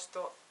сказал,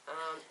 что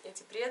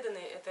эти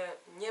преданные — это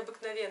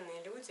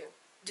необыкновенные люди,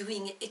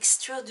 doing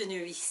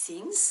extraordinary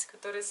things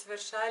которые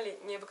совершали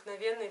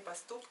необыкновенные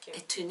поступки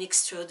at an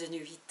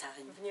extraordinary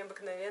time. в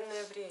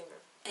необыкновенное время.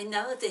 And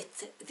now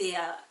that they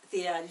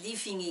are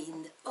living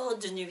in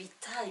ordinary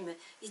time,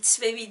 it's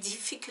very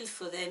difficult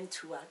for them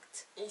to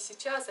act. И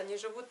сейчас они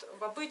живут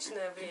в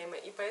обычное время,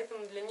 и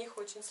поэтому для них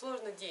очень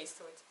сложно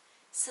действовать.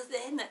 So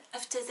then,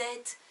 after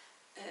that,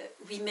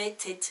 we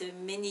met at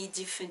many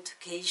different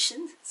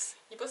occasions.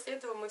 И после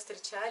этого мы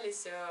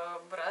встречались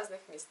в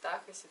разных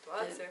местах и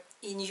ситуациях.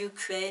 In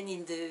Ukraine,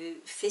 in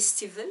the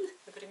festival.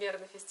 Например,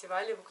 на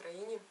фестивале в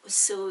Украине.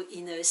 Also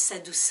in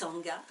Sadhu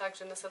Sangha.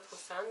 Также на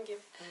Садхусанге.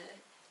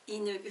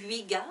 In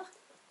Riga,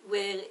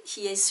 where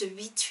he has a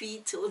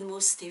retreat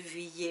almost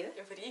every year.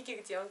 В Риге,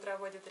 где он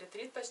проводит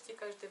ретрит почти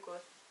каждый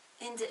год.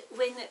 And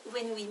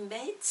when we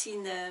met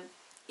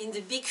in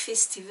the big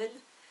festival,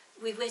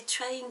 we were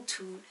trying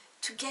to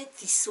get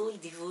these old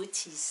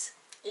devotees.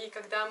 И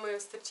когда мы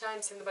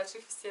встречаемся на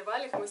больших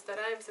фестивалях, мы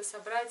стараемся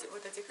собрать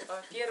вот этих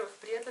первых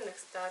преданных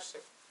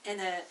старших.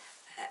 And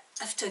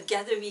after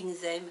gathering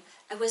them,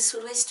 I was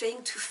always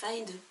trying to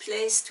find a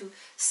place to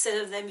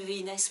serve them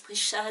very nice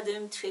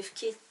prasadam, to have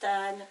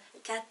kirtan,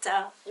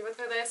 kатha. И вот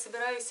когда я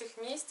собираюсь их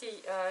вместе,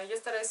 я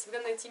стараюсь всегда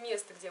найти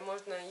место, где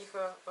можно их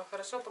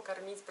хорошо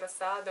покормить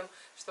прасадом,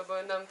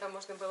 чтобы нам там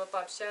можно было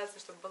пообщаться,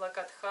 чтобы была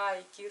катха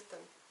и киртан.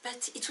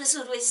 But it was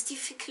always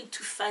difficult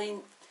to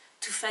find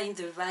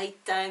the right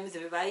time,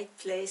 the right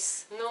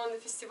place. Но на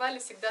фестивале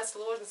всегда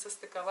сложно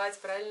состыковать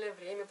правильное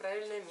время,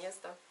 правильное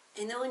место.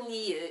 And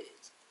only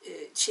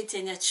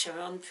Чайтанья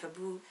Чарана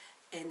Прабху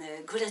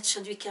and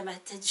Guru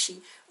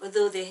Матаджи,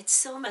 although they had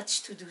so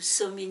much to do,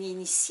 so many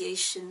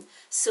initiation,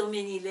 so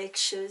many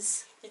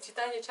lectures. И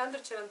Чайтанья Чандра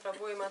Чарана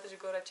Прабху и Матаджи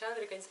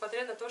Чандра,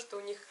 несмотря на то, что у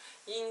них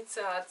и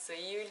инициации,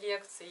 и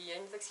лекции, и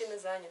они так сильно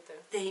заняты,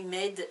 they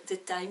made the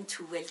time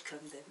to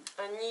welcome them.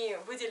 Они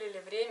выделили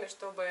время,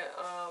 чтобы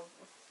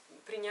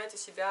принять у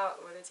себя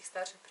вот этих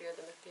старших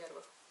преданных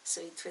первых.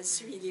 So it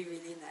was really,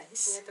 really И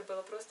nice. это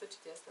было просто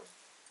чудесно.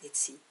 Let's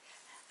see.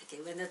 Okay,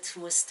 one or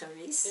two more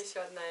stories. Еще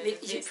одна или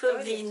две You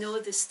probably истории. know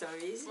the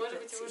stories, Может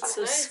but быть, вы уже it's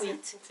so знаете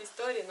sweet. эти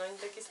истории, но они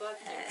такие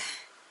сладкие.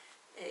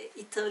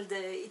 He told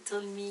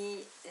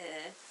me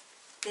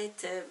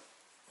that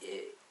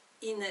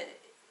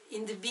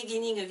in the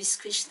beginning of his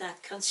Krishna Он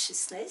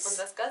consciousness,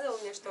 рассказывал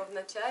мне, что в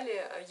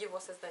начале его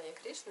сознания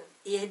Кришны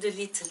he had a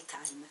little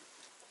time.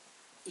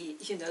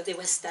 You know, there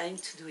was time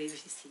to do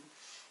everything.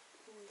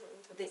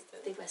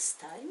 There was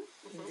time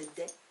in the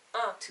day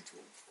to do.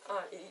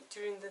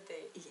 during the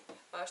day.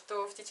 Yeah.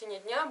 Что в течение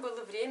дня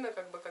было время,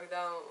 как бы,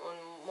 когда он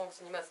мог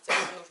заниматься тем,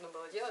 что нужно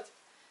было делать.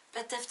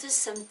 But after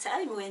some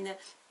time, when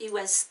he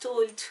was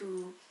told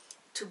to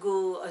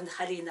go on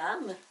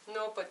Harinam,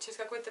 Но через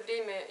какое-то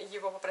время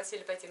его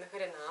попросили пойти на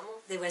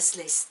Харинаму, there was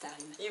less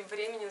time. и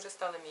времени уже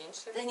стало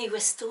меньше. Then he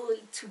was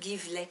told to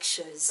give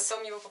lectures.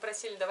 Потом его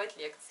попросили давать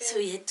лекции. So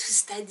he had to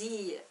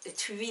study,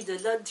 to read a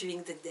lot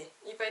during the day.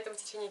 И поэтому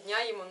в течение дня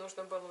ему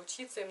нужно было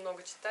учиться и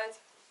много читать.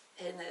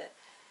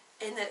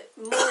 And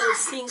more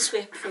things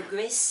were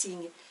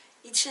progressing.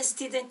 He just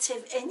didn't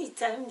have any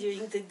time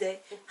during the day,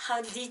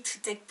 hardly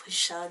to take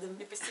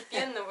prasadam. И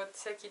постепенно вот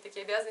всякие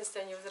такие обязанности,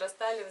 они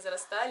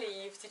возрастали,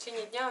 и в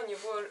течение дня у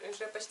него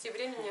уже почти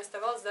времени не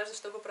оставалось даже,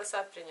 чтобы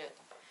прасад принять.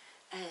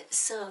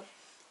 So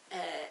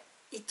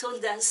he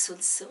told us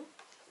also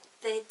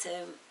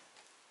that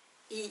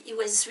he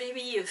was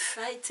very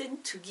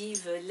frightened to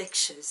give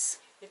lectures.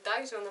 И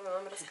также он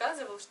нам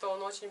рассказывал, что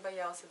он очень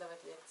боялся давать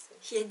лекции.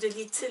 He had a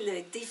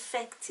little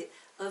defect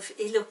of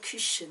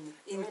elocution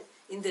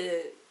in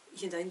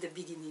in the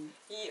beginning.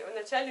 И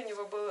вначале у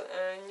него был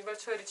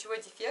небольшой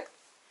речевой дефект.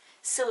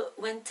 So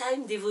one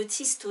time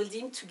devotees told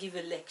him to give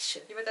a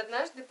lecture. И вот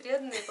однажды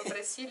преданные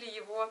попросили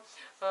его,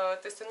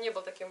 то есть он не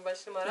был таким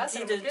большим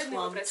оратором,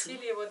 преданные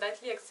попросили его дать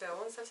лекцию, а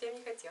он совсем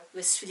не хотел. He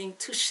was feeling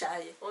too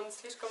shy. Он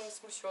слишком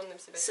смущенным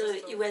себя So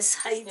he чувствовал. was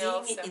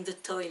hiding in the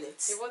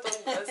toilets. И вот он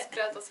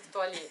спрятался в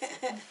туалете.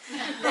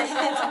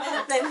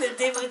 Then the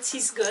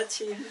devotees got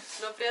him.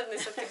 Но преданные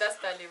все-таки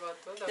достали его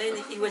оттуда.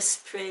 Then he was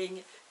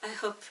praying, I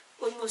hope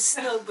almost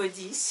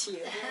nobody is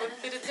here. И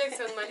вот перед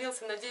лекцией он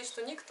молился, надеясь,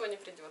 что никто не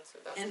придет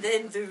сюда. And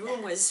then the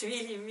room was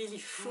really, really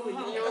full.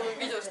 И он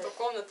увидел, что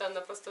комната, она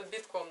просто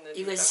битком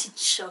He набита. was in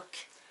shock.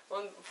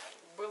 Он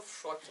был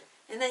в шоке.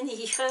 And then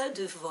he heard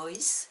a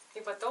voice И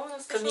потом он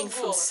услышал coming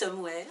from голос,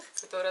 somewhere,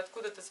 который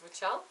откуда-то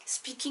звучал.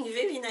 speaking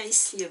very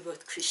nicely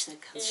about Krishna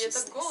И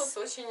этот голос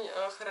consciousness. очень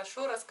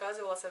хорошо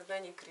рассказывал о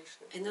сознании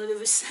Кришны. And all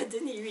of a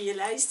sudden he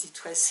realized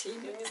it was И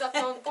him.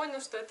 внезапно он понял,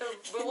 что это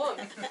был он.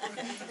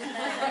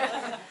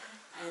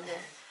 And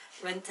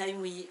one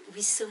time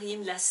we saw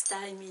him last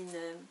time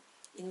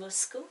in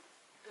Moscow,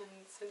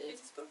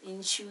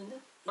 in June,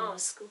 in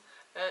Moscow.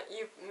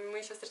 И мы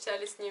еще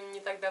встречались с ним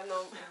не так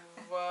давно,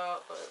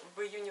 в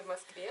июне в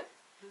Москве.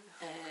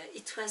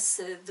 It was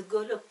the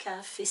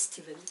Goloka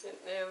festival.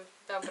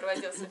 Там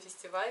проводился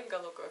фестиваль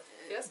Галока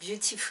Фест.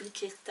 Beautiful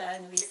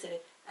kirtan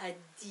with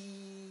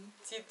Adi.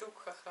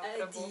 Тидукхаха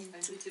Прабху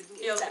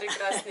пел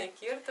прекрасный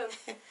киртан.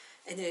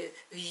 And a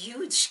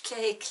huge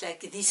cake like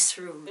this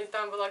room. И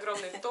там был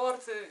огромный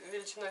торт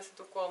величиной с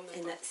эту комнату.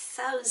 And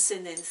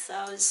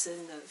thousands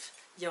of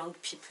young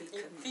people И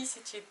coming.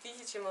 тысячи и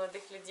тысячи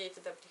молодых людей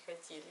туда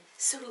приходили.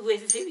 So we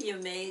were very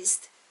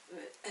amazed.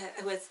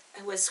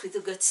 I was with a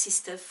god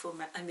sister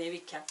from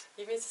America.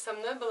 И вместе со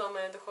мной была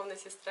моя духовная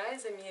сестра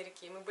из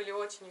Америки, и мы были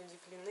очень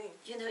удивлены.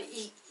 You know,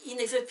 he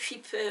never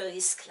prepared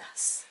his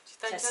class.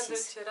 Чайтанья Чандра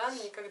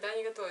Чарана никогда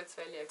не готовит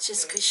свои лекции.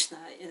 Just Krishna,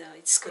 you know,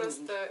 it's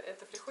coming. Просто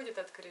это приходит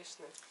от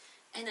Кришны.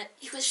 And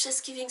he was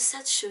just giving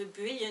such a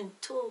brilliant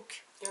talk.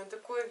 И он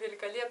такую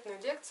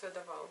великолепную лекцию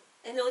давал.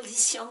 And all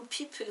these young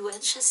people were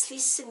just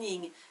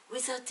listening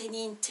without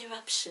any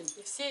interruption.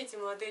 И все эти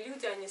молодые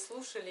люди, они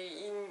слушали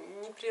и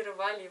не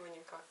прерывали его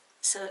никак.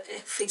 So,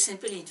 for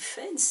example, in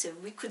France,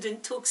 we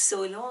couldn't talk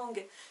so long,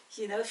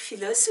 you know,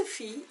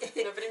 philosophy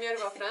Например,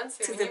 во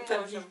Франции to мы the не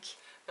можем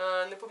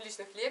public. на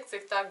публичных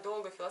лекциях так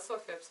долго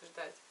философию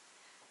обсуждать.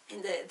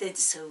 And then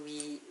so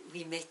we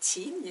met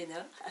him, you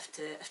know,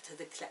 after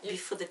the class,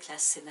 before the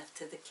class and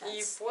after the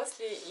И class.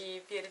 после, и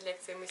перед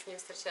лекцией мы с ним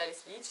встречались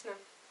лично.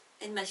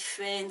 And my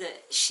friend,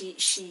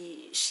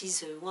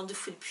 she's a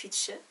wonderful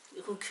preacher,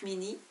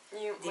 Rukmini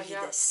И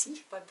моя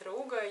Devidasi.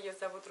 подруга, ее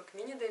зовут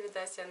Рукмини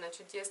Девидаси, она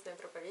чудесная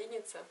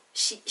проповедница.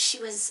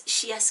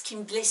 She asked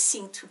him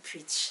blessing to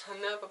preach.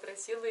 Она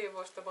попросила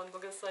его, чтобы он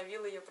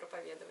благословил ее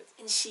проповедовать.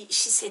 And she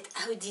said,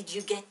 how did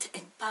you get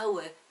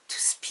empowered to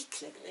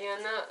speak like that? И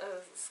она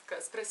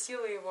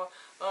спросила его,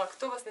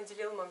 кто вас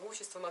наделил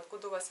могуществом,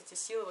 откуда у вас эти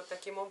силы вот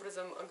таким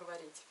образом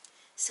говорить.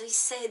 So he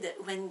said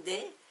one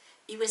day,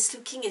 he was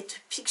looking at a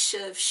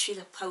picture of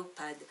Srila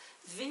Prabhupada,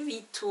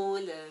 very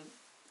tall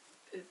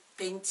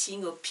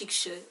painting or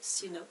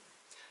pictures, you know,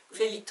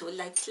 very tall,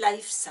 like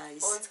life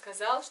size. Он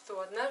сказал, что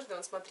однажды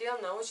он смотрел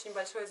на очень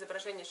большое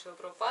изображение Шрилы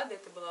Прабхупады,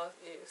 это была,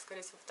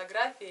 скорее всего,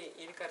 фотография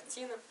или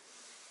картина.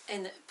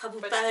 And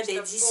Prabhupada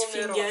had his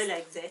finger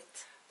like that.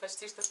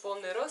 Почти что в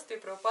полный рост, и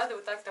Прабхупада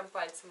вот так там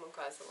пальцем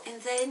указывал.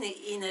 And then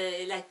in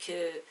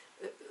a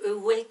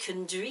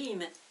awakened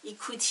dream, he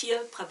could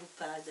hear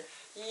Prabhupada.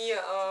 И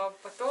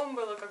потом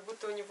было, как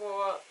будто у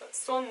него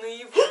сон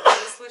наяву,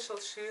 он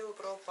услышал Шрилу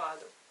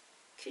Прабхупаду.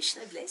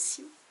 Krishna bless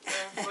you.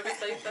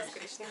 Благословит вас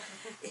Кришна.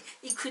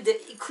 He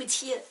could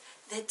hear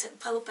that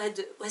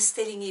Prabhupada was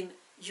telling him,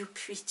 you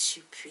preach,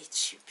 you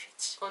preach, you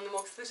preach. Он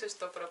мог слышать,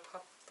 что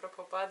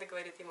Прабхупада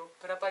говорит ему,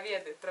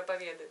 проповедуй,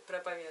 проповедуй,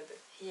 проповедуй.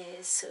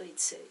 Yes, so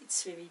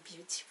it's very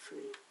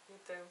beautiful.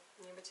 Это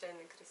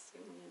необычайно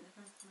красиво.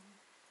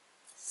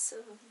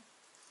 So,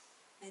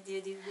 my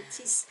dear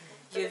devotees,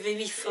 you're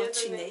very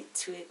fortunate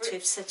to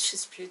have such a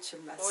spiritual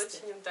master.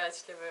 Очень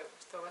удачливы,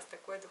 что у вас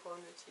такой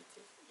духовный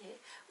учитель. Yeah.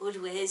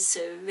 Always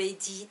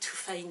ready to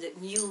find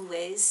new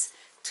ways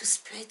to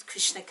spread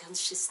Krishna Он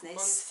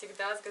consciousness.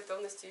 всегда с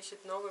готовностью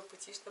ищет новые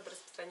пути, чтобы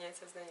распространять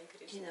сознание You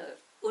Кришны. know,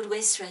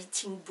 always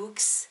writing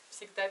books.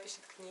 Всегда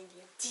пишет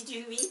книги. Did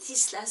you read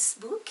his last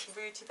book?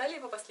 Вы читали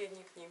его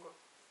последнюю книгу?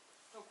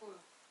 Какую?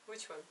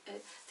 Which one?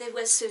 There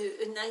was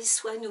a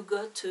nice one who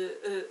got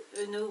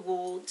an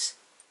award.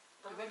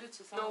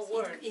 Эволюция No самосознания.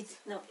 word.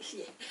 No,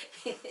 yeah.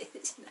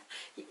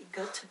 He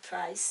got a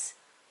prize.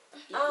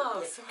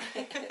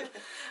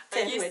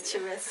 Tell what you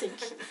were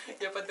thinking.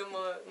 Я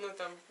подумала, ну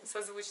там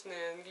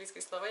созвучные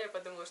английские слова, я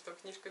подумала, что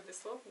книжка без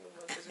слов,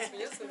 думала, ты же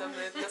смеешься, но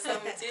на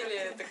самом деле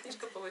эта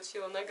книжка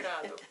получила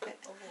награду.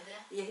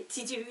 Yeah.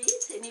 Did you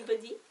read?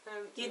 Anybody?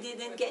 You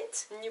didn't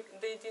get?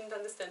 They didn't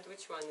understand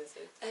which one is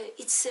it.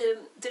 It's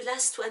the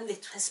last one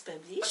that was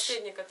published.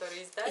 Последний,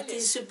 который It издали.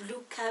 is a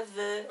blue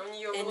cover, У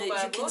нее and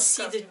голубая you can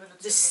see обложка.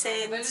 the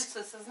sand.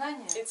 Эволюция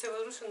сознания. It's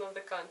Evolution of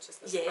the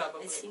Consciousness, Yeah, I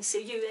probably. think so.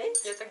 You read?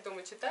 Я так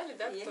думаю, читали,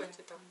 да? Yeah. Кто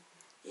читал?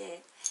 Yeah.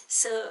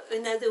 So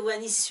another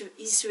one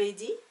is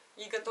ready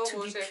И готова to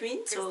be уже к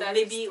printed, or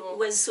maybe издательству.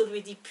 was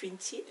already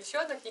printed. Еще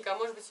одна книга, а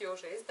может быть, ее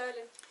уже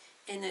издали.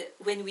 And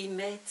when we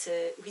met,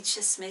 we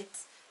just met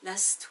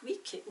last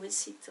week,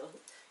 was it, or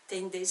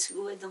 10 days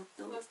ago, I don't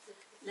know,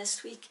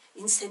 last week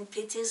in St.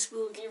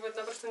 Petersburg. И вот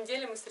на прошлой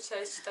неделе мы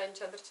встречались с Чайтаньей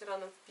Чандрой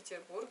Чараном в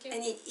Петербурге.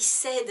 And he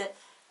said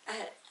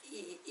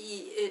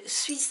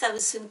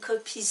 3,000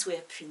 copies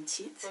were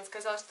printed. Он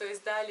сказал, что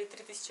издали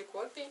 3000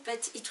 копий.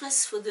 But it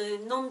was for the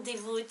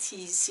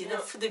non-devotees, you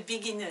know, for the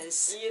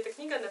beginners. И эта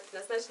книга, она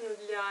предназначена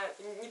для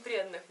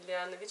непреданных,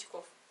 для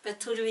новичков.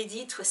 But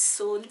already it was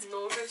sold.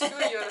 Но уже все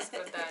ее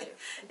распродали.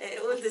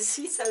 All the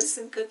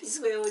 3,000 copies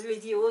were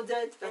already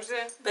ordered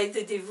by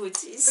the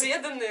devotees.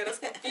 Преданные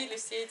раскупили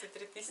все эти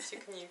 3000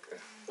 книг.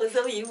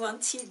 Although he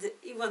wanted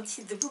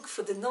the book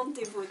for the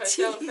non-devotees.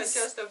 Хотя он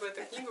хотел, чтобы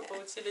эту книгу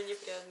получили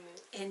непреданные.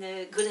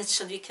 And Guru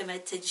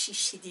Матаджи,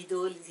 she did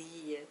all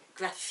the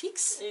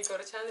graphics. И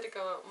Гуру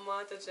Чандрика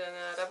Матаджи,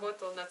 она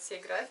работала над всей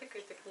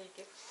графикой этой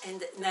книги.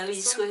 And now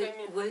he's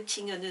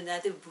working on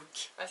another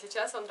book. А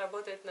сейчас он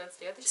работает над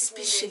следующей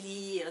книгой.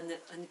 Especially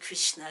on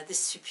Krishna, the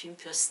Supreme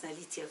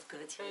Personality of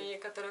God.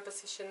 Которая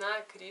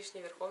посвящена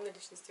Кришне, Верховной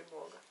Личности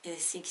Бога. And I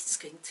think it's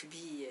going to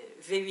be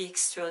very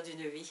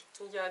extraordinary.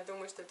 Я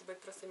думаю, что это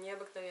будет просто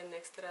необыкновенно,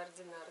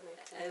 экстраординарная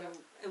книга.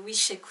 I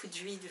wish I could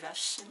read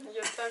Russian.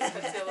 Я так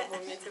хотела бы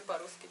уметь и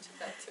по-русски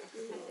читать.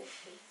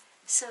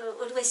 So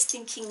always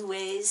thinking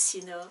ways,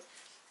 you know,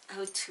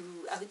 how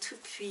to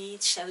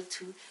preach, how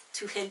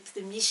to help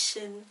the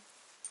mission.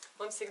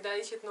 Он всегда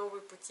ищет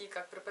новые пути,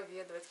 как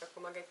проповедовать, как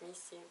помогать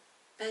миссии.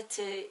 But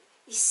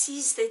he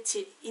sees that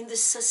in the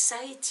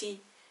society,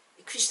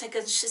 Krishna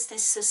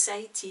consciousness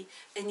society,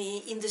 and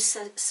in the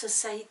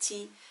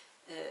society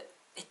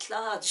at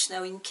large,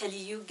 now in Kali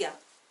Yuga.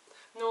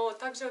 Но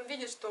также он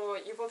видит, что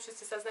и в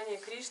обществе сознания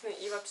Кришны,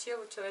 и вообще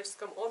в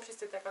человеческом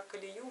обществе, так как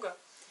Кали-юга,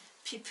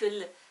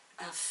 people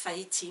are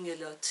fighting a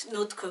lot,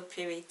 not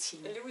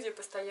cooperating. Люди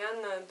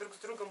постоянно друг с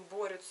другом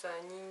борются,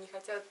 они не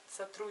хотят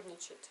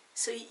сотрудничать.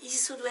 So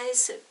he's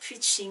always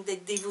preaching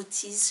that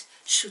devotees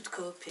should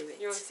cooperate.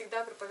 И он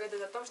всегда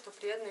проповедует о том, что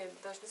преданные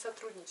должны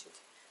сотрудничать.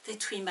 That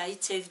we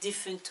might have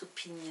different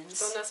opinions.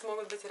 Что у нас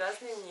могут быть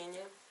разные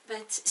мнения.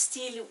 But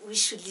still we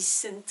should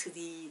listen to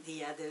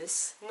the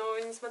others. Но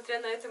несмотря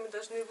на это мы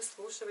должны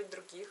выслушивать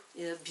других.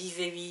 Be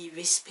very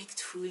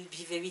respectful,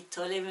 be very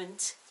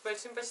tolerant. С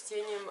большим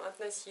почтением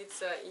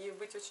относиться и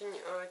быть очень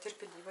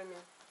терпеливыми.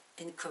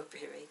 And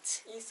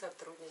cooperate. И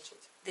сотрудничать.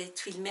 That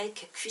will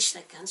make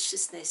Krishna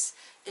consciousness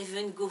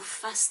even go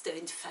faster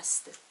and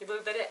faster. И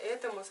благодаря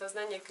этому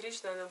сознание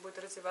Кришны оно будет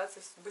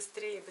развиваться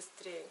быстрее и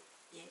быстрее.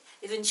 Yeah.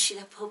 Even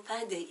Srila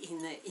Prabhupada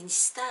in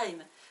his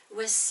time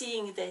was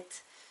seeing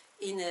that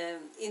in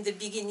the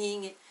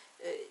beginning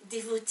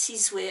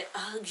devotees were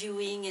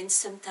arguing and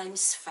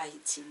sometimes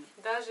fighting.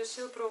 Даже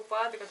Шрила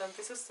Прабхупада, когда он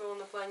присутствовал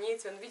на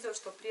планете, он видел,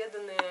 что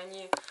преданные,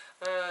 они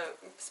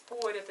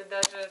спорят и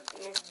даже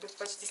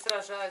почти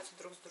сражаются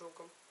друг с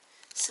другом.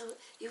 So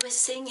he was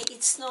saying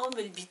it's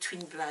normal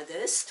between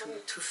brothers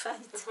to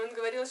fight. Он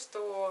говорил,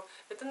 что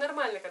это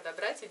нормально, когда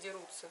братья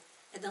дерутся.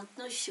 I don't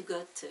know if you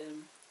got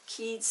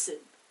kids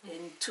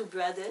and two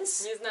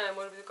brothers. Не знаю,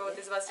 может быть, у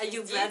кого-то из вас Are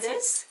you есть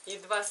brothers? дети и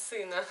два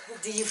сына.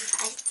 Do you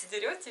fight?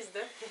 Деретесь,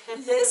 да?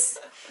 Yes.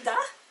 Да.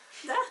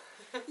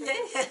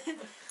 Yeah.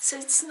 So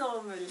it's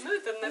normal. Ну,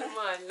 это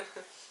нормально.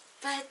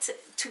 But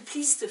to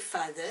please the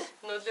father,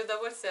 Но для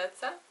удовольствия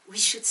отца we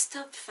should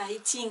stop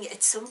fighting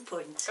at some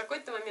point. в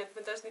какой-то момент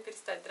мы должны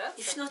перестать драться.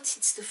 If not,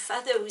 it's the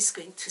father who is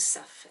going to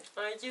suffer.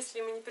 А если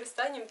мы не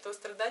перестанем, то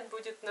страдать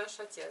будет наш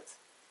отец.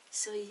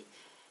 So,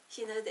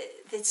 you know,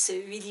 that's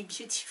really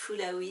beautiful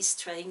how he's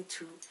trying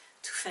to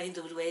find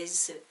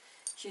always,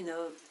 you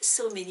know,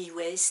 so many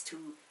ways to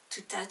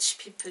touch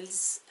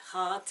people's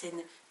heart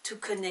and to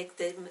connect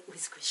them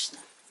with Krishna.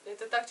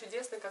 Это так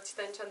чудесно, как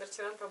Чайтанья Чандра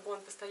Чарана Прабху,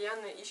 он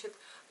постоянно ищет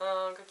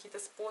какие-то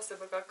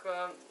способы,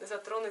 как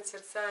затронуть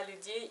сердца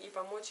людей и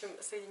помочь им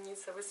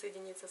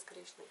воссоединиться с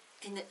Кришной.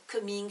 And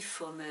coming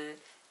from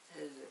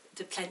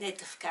the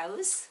planet of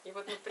cows, И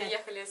вот мы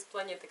приехали с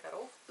планеты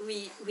коров.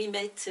 we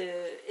met,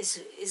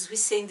 as we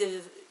say in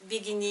the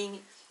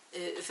beginning,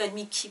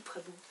 Valmiki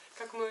Prabhu.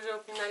 Как мы уже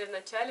упоминали в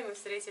начале, мы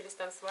встретились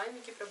там с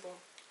Вальмики Прабху.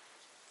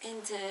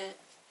 And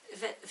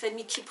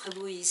Valmiki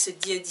Prabhu is a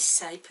dear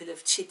disciple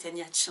of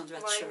Чайтанья Чандра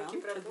Вальмики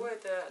Чарана. Прабху —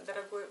 это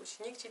дорогой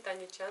ученик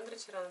Чайтаньи Чандры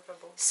Чарана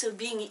Прабху. So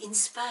being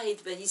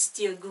inspired by his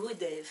dear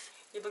Gurudev,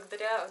 И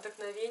благодаря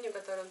вдохновению,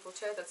 которое он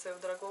получает от своего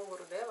дорогого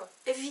Гурудева,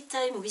 every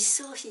time we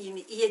saw him,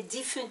 he had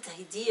different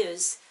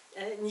ideas,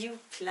 new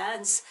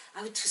plans,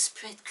 how to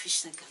spread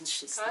Krishna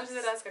consciousness.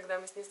 каждый раз, когда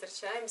мы с ним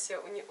встречаемся,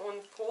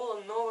 он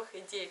полон новых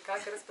идей,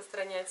 как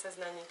распространять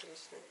сознание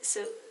Кришны.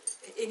 So,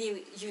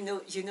 anyway, you know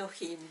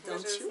him, Вы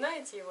don't же you?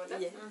 знаете его, да?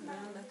 Yeah.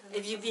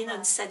 Have you been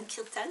on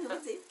Sankirtan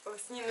with him?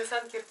 С ним на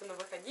Санкиртану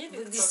выходили,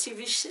 Book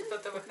distribution?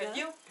 кто-то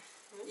выходил.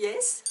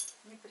 Yes?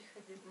 Не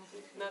приходили.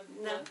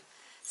 No.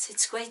 So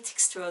it's quite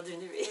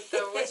extraordinary.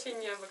 Это очень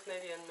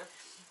необыкновенно.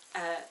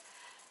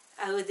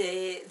 How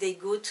they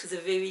go to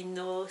the very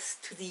north,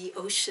 to the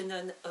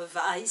ocean of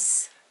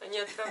ice, Они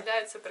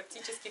отправляются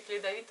практически к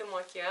ледовитому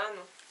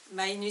океану,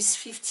 minus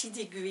 50 и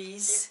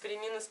degrees, при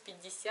минус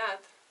 50.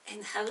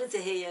 and how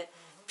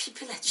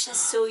people are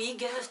just so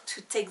eager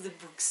to take the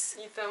books.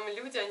 И там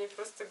люди, они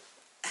просто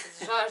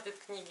жаждут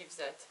книги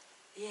взять.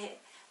 Yeah.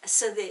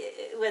 So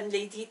one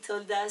lady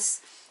told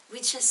us, we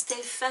just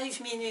stay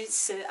 5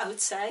 minutes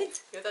outside,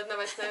 И вот одна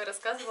Вайшнава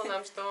рассказывала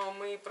нам, что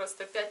мы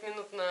просто 5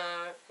 минут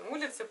на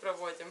улице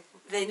проводим.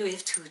 then we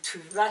have to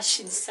rush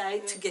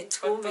inside to get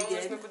home Потом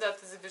нужно again,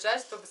 куда-то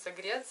забежать, чтобы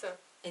согреться.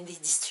 and they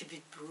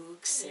distribute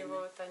books, И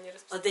вот они,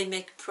 or they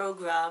make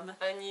program.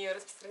 они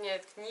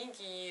распространяют книги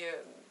и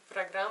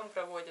программы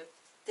проводят.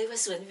 There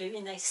was one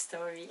very nice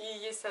story. И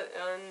есть,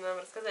 нам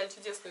рассказали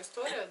чудесную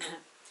историю одну.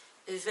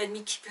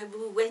 Valmiki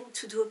Prabhu went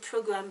to do a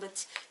program,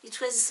 but it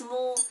was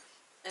more,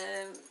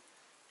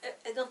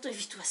 I don't know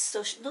if it was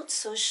social, not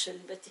social,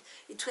 but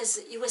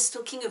he was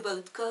talking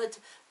about God,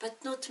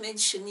 but not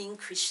mentioning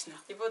Krishna.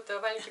 И вот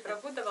Вальмики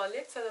Прабху давал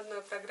лекцию на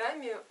одной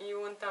программе, и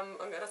он там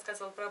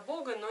рассказывал про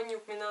Бога, но не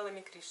упоминал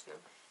имя Кришны.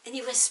 And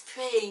he was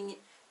praying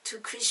to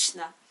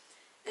Krishna,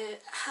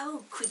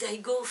 how could I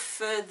go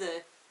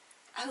further?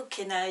 How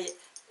can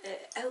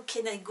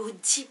I go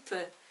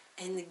deeper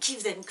and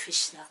give them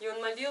Krishna? И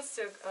он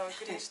молился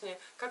Кришне,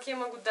 как я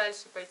могу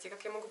дальше пойти,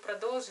 как я могу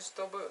продолжить,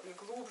 чтобы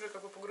глубже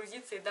как бы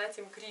погрузиться и дать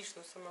им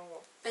Кришну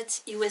самого.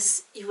 But he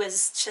was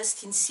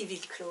just in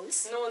civil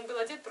clothes, Но он был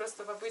одет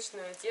просто в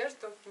обычную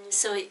одежду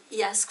so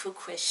he asked for a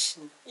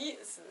question. и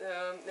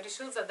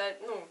решил задать,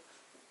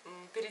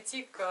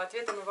 перейти к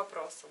ответам и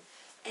вопросам.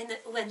 And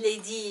one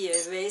lady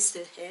raised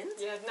her hand,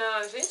 И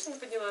одна женщина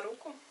подняла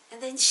руку,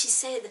 and then she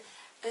said,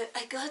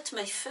 I got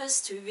my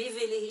first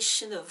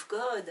revelation of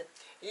God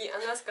и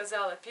она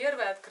сказала,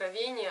 первое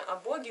откровение о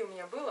Боге у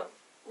меня было.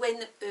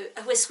 when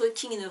I was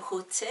working in a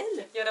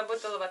hotel Я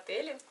работала в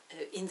отеле,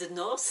 in the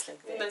north,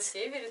 like на that.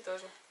 севере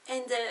тоже.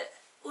 And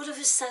all of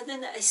a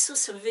sudden I saw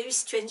some very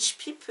strange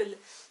people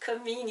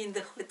coming in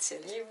the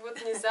hotel. И вот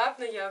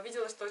внезапно я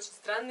увидела, что очень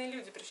странные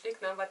люди пришли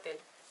к нам в отель.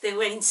 They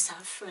were in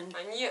saffron.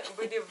 Они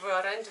были в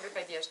оранжевых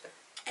одеждах.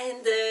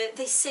 And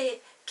they say,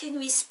 can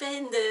we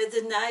spend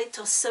the night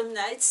or some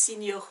nights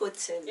in your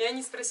hotel? И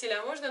они спросили,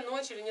 а можно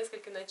ночь или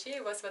несколько ночей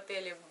у вас в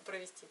отеле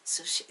провести?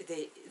 So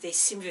they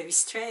seem very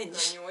strange.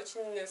 Они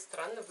очень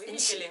странно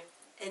выглядели.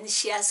 And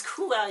she asked,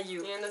 who are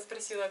you? И она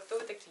спросила, а кто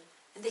вы такие?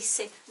 And they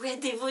say, we're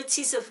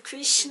devotees of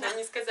Krishna.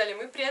 Они сказали,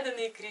 мы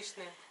преданные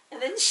Кришны.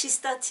 And then she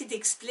started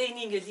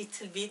explaining a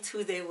little bit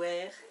who they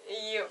were.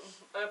 И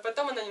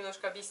потом она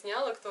немножко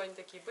объясняла, кто они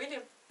такие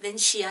были. Then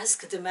she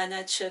asked the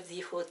manager of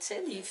the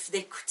hotel if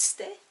they could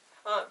stay.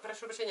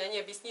 Прошу прощения, они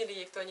объяснили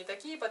ей, кто они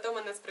такие. Потом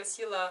она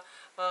спросила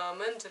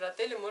менеджера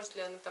отеля, может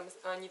ли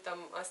они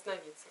там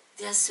остановиться.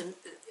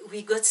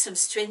 We got some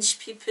strange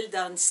people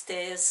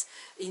downstairs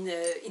in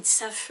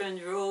saffron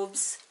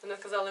robes. Она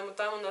сказала ему,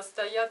 там у нас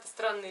стоят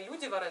странные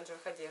люди в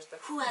оранжевых одеждах.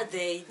 Who are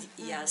they?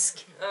 He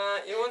asked.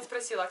 И он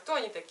спросил, а кто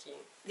они такие?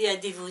 They are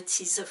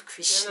devotees of И она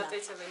Krishna.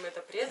 ответила им,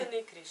 это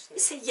преданные Кришны. He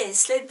said,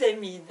 yes, let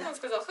them in. И он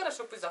сказал,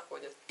 хорошо, пусть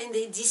заходят. And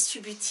they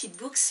distributed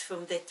books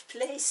from that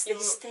place. They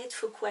stayed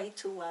for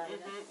quite a while.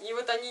 И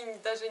вот они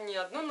даже не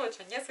одну ночь,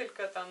 а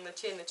несколько там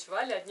ночей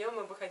ночевали, а днем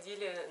мы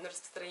выходили на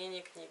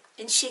распространение книг.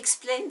 And she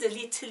explained a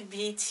little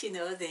bit,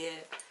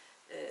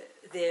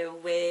 their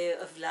way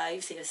of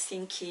life, their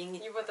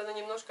thinking. И вот она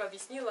немножко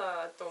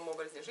объяснила о том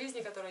образе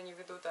жизни, который они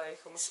ведут, о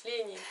их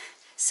мышлении.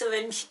 So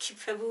Valmiki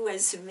Prabhu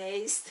was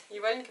amazed. И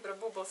Вальмики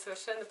Прабху был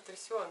совершенно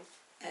потрясен.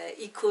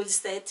 He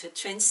calls that a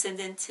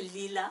transcendental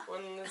lila.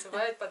 Он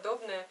называет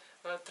подобное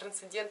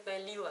трансцендентная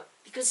лила.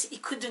 Because he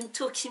couldn't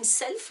talk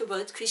himself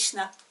about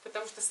Krishna.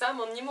 Потому что сам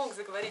он не мог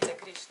заговорить о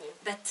Кришне.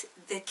 But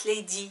that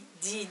lady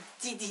did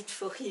it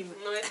for him.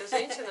 Но эта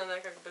женщина, она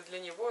как бы для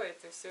него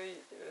это все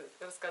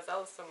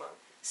рассказала сама.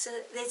 So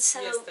that's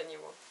how, Вместо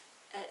него.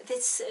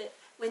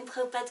 When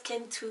Prabhupada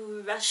came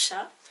to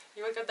Russia,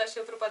 И вот когда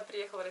Шрила Прабхупада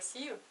приехал в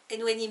Россию,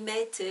 and when he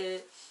met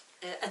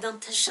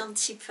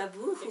Anantashanti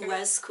Prabhu, who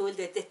was called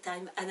at that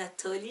time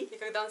Anatoly, и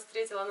когда он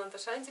встретил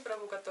Ананташанти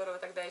Прабху, которого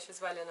тогда еще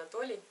звали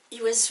Анатолий,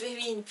 he was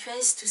very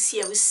impressed to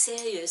see how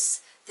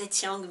serious that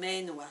young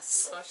man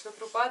was. Шрила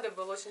Прабхупада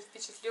был очень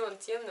впечатлен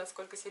тем,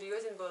 насколько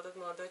серьезен был этот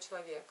молодой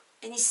человек.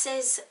 And he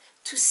says,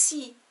 to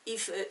see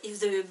if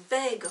the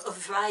bag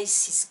of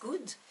rice is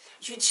good,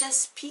 you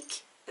just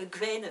pick a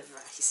grain of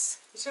rice.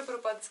 Еще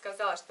Прабхупада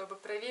сказал, чтобы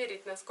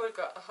проверить,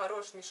 насколько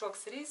хорош мешок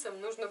с рисом,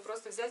 нужно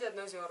просто взять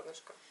одно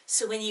зернышко.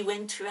 So when he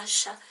went to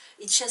Russia,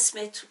 he just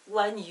met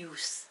one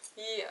youth.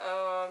 И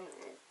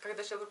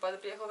когда Шрила Прабхупада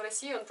приехал в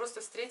Россию, он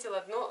просто встретил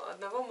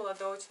одного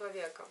молодого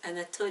человека,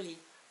 Anatoly.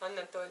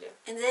 Анатолия.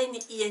 And then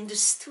he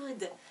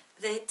understood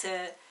that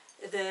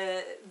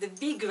the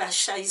big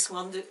Russia is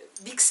wonderful,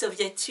 big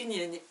Soviet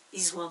Union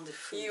is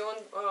wonderful.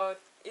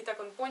 И так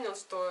он понял,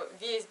 что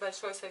весь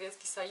Большой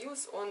Советский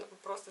Союз, он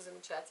просто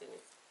замечательный.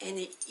 And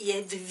he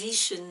had the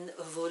vision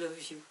of all of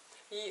you.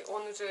 И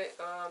он уже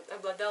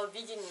обладал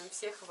видением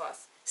всех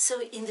вас. So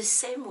in the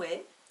same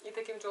way, И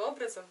таким же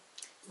образом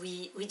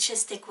we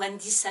just take one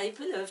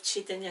disciple of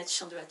Чайтанья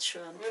Чандра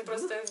Чарана. мы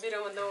просто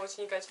берем одного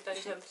ученика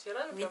Чайтаньи Чандры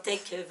Чарана, We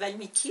take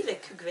Valmiki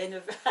like a grain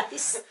of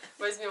rice.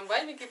 возьмем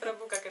Вальмики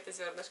Прабху, как это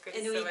зернышко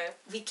And рисовое.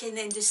 we can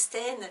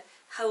understand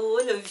how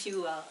all of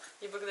you are,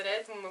 И благодаря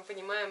этому мы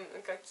понимаем,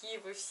 какие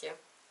вы все.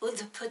 all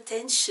the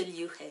potential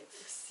you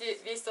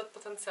have. Весь тот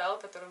потенциал,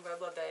 которым вы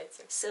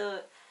обладаете.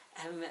 So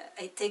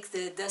I take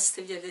the dust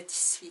of your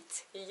lotus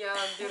feet. И я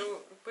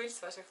беру пыль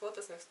с ваших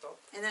лотосных стоп.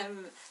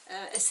 And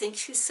I thank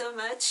you so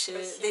much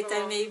Спасибо that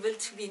I'm вам. able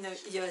to be in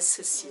your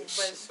association.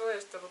 Большое,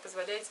 что вы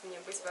позволяете мне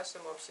быть в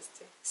вашем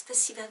обществе.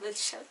 Спасибо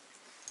большое.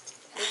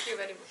 Thank you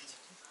very much.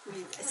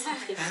 Oui,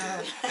 c'est très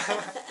bien.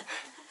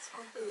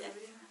 Сколько время?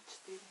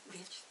 4.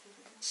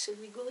 Shall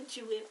we go?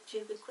 Do you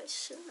have a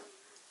question?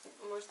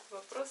 Может,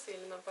 вопросы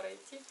или нам пора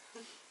идти?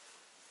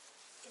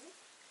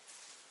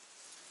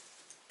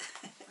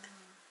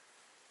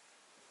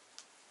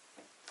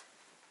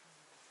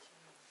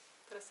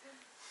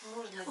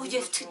 Можно Oh,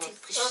 один you have to вопрос?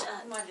 take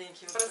prashad.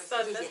 Маленький Просто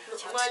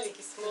вопрос. да,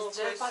 маленький small question.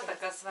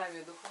 Джайпатака с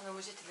вами, духовным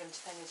учителем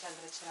читания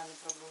Чандра Чарана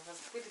Прабху. У вас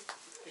были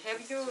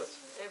Have you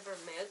ever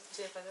met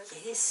Jayapataka?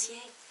 Yes,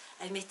 yeah.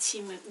 I met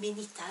him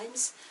many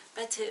times,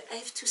 but I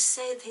have to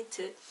say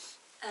that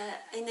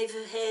I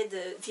never had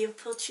the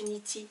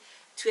opportunity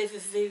to have a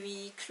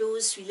very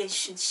close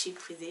relationship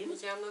with him.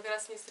 Я много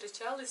раз с ним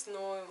встречалась,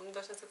 но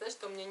должна сказать,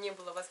 что у меня не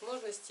было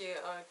возможности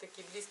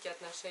такие близкие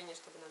отношения,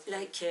 чтобы нас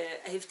Like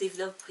I have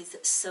developed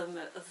with some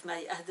of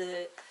my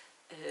other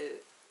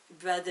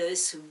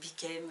brothers who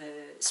became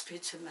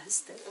spiritual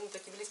masters.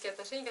 Такие близкие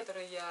отношения,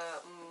 которые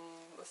я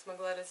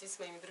смогла развить с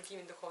моими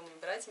другими духовными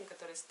братьями,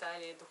 которые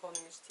стали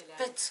духовными учителями.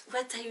 But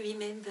what I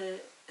remember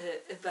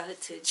about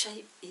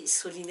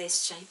His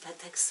Holiness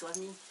Jayapataka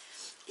Swami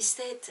is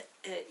that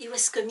he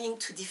was coming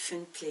to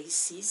different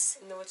places.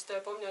 Но вот что я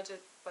помню о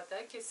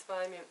Джайапатаке с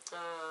вами,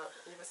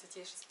 его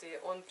святейшестве,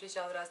 он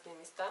приезжал в разные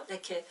места.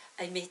 Like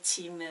I met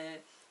him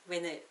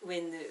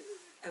when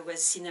I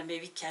was in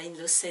America, in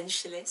Los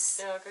Angeles.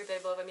 Когда я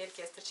была в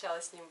Америке, я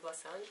встречалась с ним в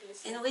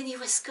Лос-Анджелесе. And when he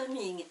was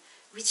coming,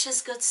 we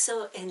just got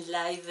so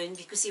enlivened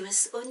because he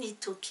was only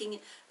talking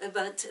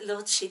about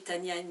Lord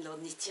Chaitanya and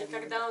Lord И Nityananda.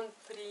 когда он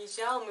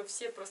приезжал, мы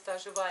все просто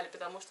оживали,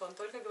 потому что он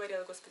только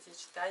говорил о Господе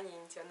Чайтанье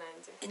и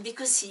Нитьянанде. And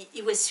because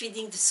he was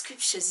reading the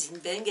scriptures in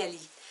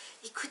Bengali,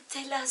 he could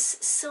tell us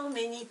so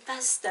many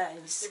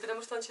pastimes. И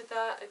потому что он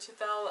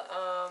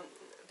читал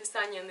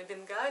Писание на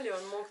Бенгале,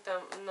 он мог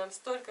там нам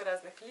столько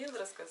разных лил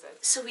рассказать.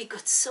 So we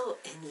got so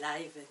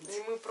enlivened. И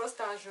мы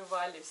просто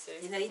оживали все,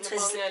 You know,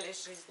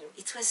 наполнялись жизнью.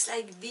 It was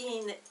like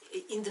being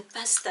in the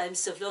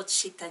pastimes of Lord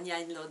Chaitanya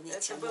and Lord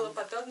Это было Nityananda.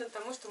 подобно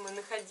тому, что мы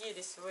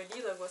находились в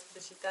лилах Господа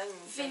Чайтаньи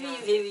и Very,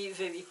 Нитьянанды. very,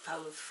 very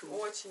powerful.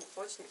 Очень,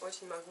 очень,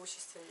 очень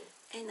могущественный.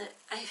 And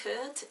I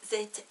heard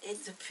that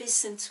at the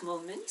present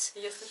moment, И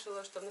я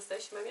слышала, что в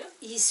настоящий момент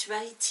he's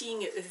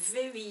writing a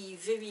very,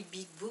 very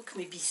big book,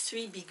 maybe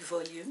 3 big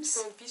volumes.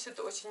 он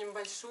пишет очень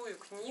большую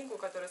книгу,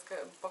 которая,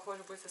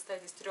 похоже, будет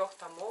состоять из 3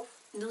 томов.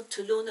 Not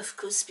alone, of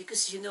course,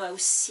 because you know how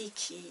sick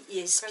he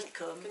has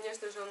become,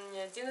 Конечно же, он не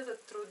один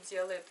этот труд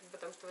делает,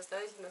 потому что вы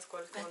знаете,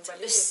 насколько он but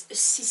болеет.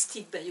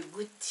 assisted by a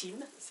good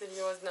team.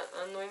 Серьезно,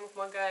 но ему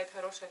помогает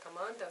хорошая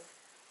команда.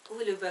 All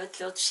about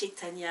Lord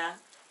Chaitanya,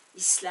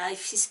 his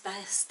life, his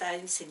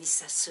pastimes, and his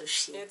И эта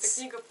associates.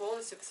 книга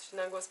полностью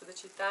посвящена Господу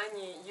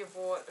Чайтанье,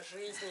 его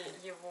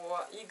жизни,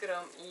 его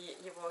играм и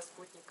его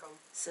спутникам.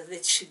 So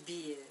that should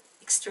be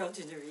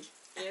extraordinary.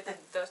 И это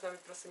должна быть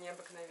просто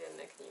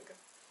необыкновенная книга.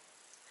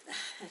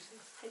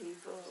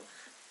 Haribol.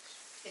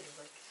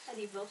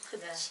 Haribol,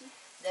 Да.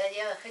 Да,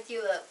 я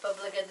хотела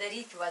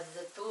поблагодарить вас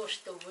за то,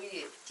 что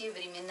вы в те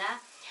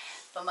времена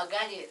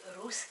помогали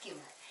русским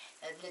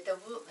для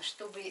того,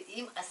 чтобы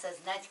им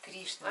осознать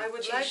Кришну. I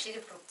would Через like Шри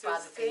to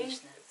Прабхупаду,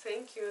 конечно.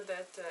 thank you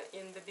that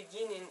in the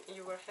beginning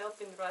you were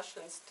helping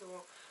Russians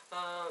to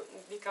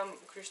become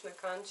Krishna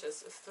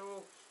conscious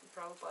through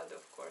Prabhupada,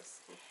 of course.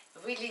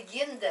 Вы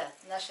легенда,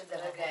 наша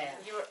дорогая.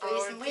 You're То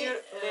есть our мы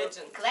dear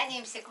legend.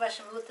 кланяемся к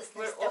вашим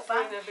лотосным We're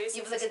стопам offering и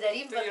obeisances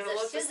благодарим to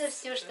вас your за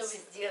все, что вы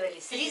сделали.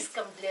 С feet.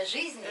 риском для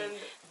жизни And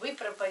вы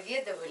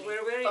проповедовали,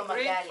 we're very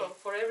помогали. grateful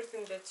for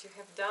everything that you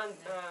have done,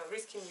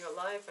 risking your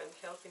life and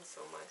helping so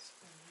much.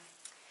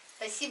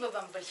 Спасибо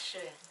вам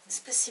большое.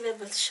 Спасибо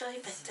большое,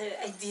 but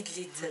I did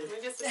little.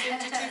 Ну, я совсем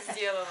чуть-чуть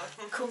сделала.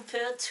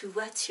 Compared to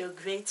what your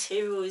great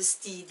heroes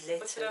did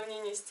По later.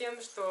 сравнению с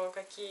тем, что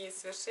какие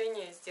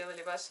свершения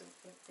сделали ваши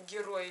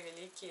герои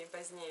великие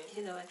позднее.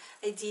 You know,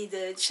 I did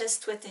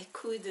just what I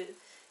could,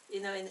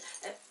 you know,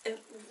 and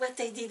what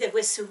I did, I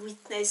was a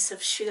witness of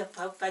Srila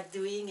Prabhupada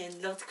doing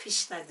and Lord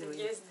Krishna doing.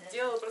 Я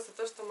сделала просто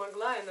то, что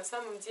могла, и на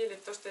самом деле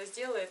то, что я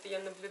сделала, это я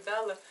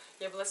наблюдала,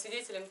 я была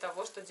свидетелем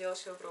того, что делал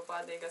Шрила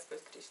Прабхупада и Господь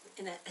Кришна.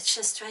 And I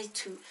just tried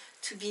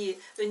to be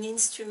an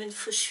instrument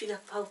for Srila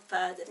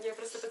Prabhupada, Я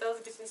просто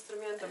пыталась быть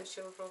инструментом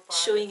Шрилы Прабхупады.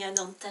 showing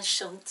Ananta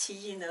Shanti,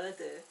 you know,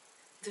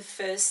 the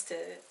first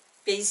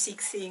basic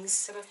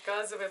things.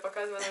 Рассказывая,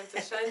 показывая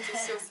нам Шанти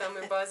все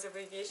самые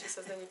базовые вещи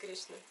сознания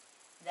Кришны.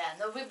 Да,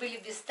 но вы были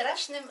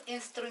бесстрашным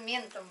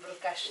инструментом в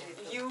руках Шрилы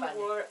You Прабхупады.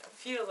 were a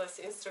fearless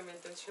instrument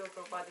in Srila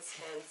Prabhupada's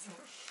hands.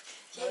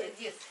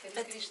 Молодец, Харе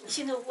But Кришна.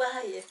 you know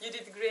why? You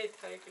did great,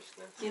 Hare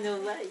Krishna. You know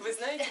why? Вы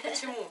знаете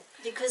почему?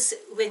 Because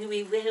when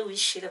we were with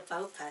Srila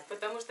Prabhupada,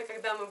 Потому что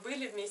когда мы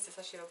были вместе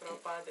со Шрилой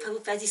Прабхупадой,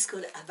 Prabhupada is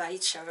called Abhay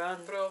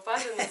Charan,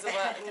 Прабхупаду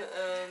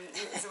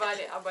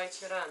звали Абхай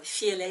Чаран.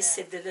 fearless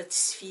at the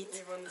lotus feet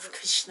of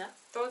Krishna.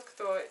 Тот,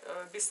 кто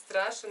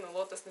бесстрашен у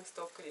лотосных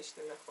стоп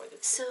Кришны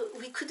находится. So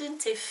we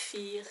couldn't have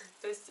fear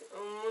То есть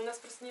у нас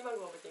просто не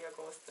могло быть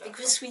никакого страха.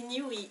 because we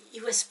knew he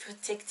was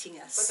protecting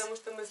us. Потому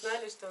что мы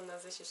знали, что Он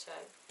нас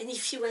защищает. And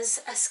if he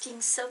was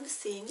asking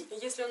something, И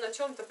если Он о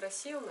чем-то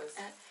просил нас,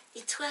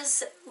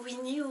 we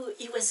knew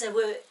he was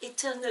our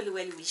eternal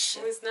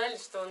well-wisher. мы знали,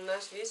 что Он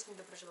наш вечный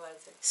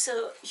доброжелатель.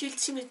 So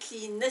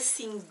ultimately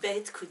nothing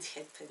bad could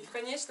happen. И в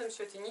конечном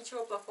счете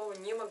ничего плохого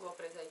не могло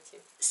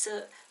произойти.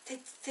 So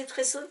that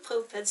was all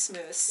Prabhupada's И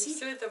mercy.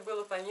 все это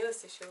было по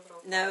милости Шрилы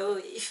Прабхупады. Now,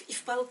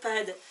 if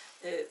Prabhupada,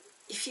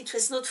 if it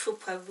was not for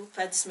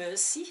Prabhupada's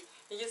mercy,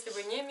 И если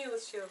бы не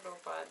милость Шрилы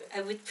Прабхупады,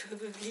 I would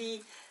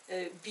probably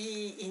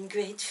be in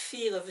great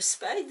fear of a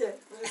spider.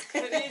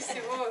 скорее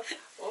всего,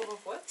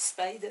 what?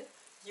 Spider.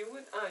 You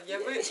would,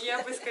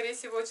 я бы, скорее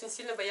всего, очень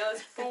сильно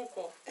боялась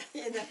пауков.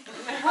 You know.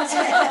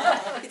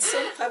 It's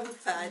all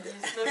Prabhupada.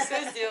 Но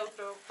все сделал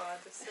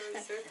Прабхупада,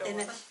 все это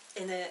он.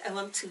 And I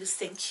want to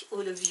thank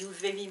all of you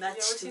very Я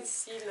much очень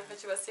сильно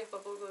хочу вас всех to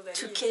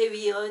поблагодарить,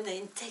 carry on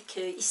and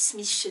take his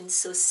mission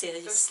so то,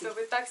 seriously что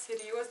вы так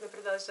серьезно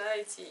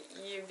продолжаете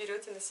и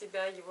берете на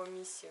себя его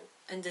миссию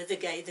under the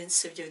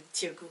guidance of your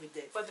dear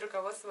Gurudev. под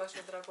руководством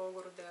вашего дорогого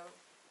Гурудева.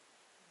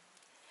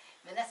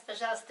 Вы нас,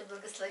 пожалуйста,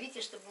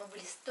 благословите, чтобы мы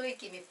были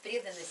стойкими в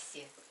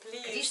преданности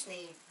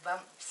Кришне и вам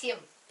всем.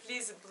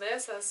 Please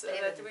bless us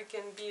that we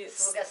can be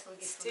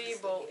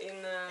stable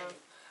in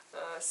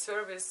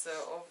service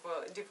of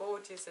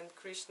devotees and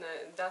Krishna,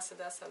 dasa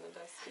dasa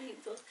anudasa.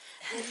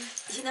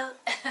 You know,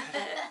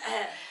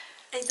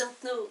 I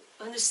don't know,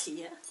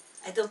 honestly,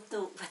 I don't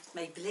know what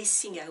my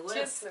blessing are worth.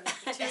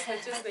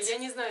 Честно, я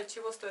не знаю,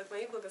 чего стоят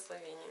мои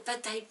благословения.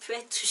 But I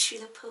pray to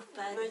Srila Но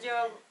Prabhupada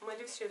я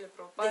молюсь Шриле that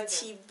Прабхупаде,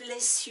 he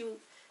bless you,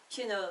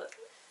 you know,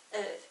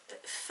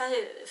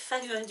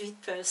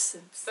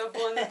 500%, чтобы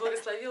Он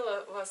благословил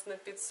вас на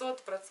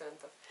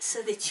 500%,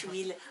 so that you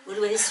will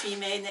always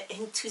remain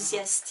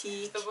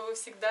enthusiastic чтобы вы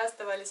всегда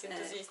оставались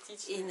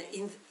энтузиастичными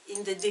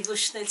in the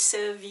devotional в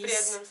service,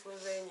 преданном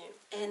служении,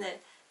 and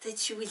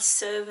that you will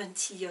serve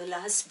until your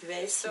last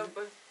breath,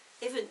 чтобы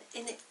even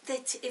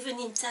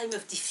in time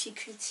of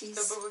difficulties.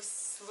 вы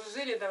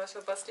служили до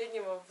вашего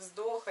последнего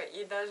вздоха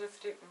и даже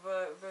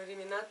во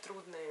времена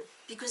трудные.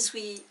 Because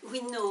we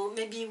know,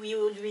 maybe we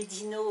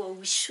already know, or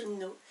we should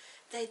know,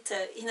 that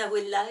in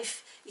our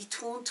life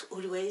it won't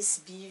always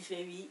be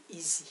very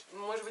easy.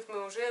 Может быть,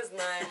 мы уже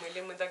знаем или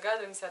мы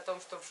догадываемся о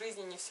том, что в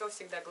жизни не все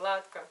всегда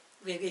гладко,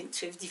 We're going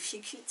to have что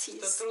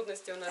difficulties.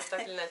 трудности у нас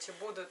так или иначе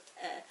будут.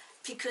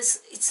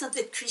 Because it's not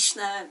that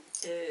Krishna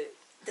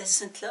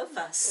doesn't love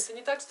us, Это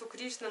не так, что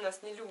Кришна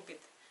нас не любит,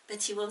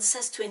 but he wants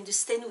us to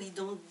understand we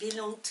don't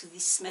belong to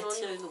this но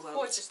material Он world.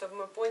 хочет, чтобы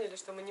мы поняли,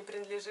 что мы не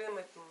принадлежим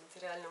этому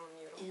материальному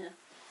миру. Yeah.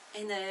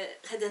 And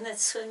Radhanath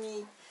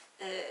Swami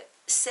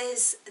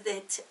says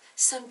that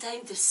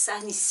sometimes the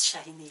sun is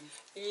shining,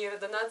 И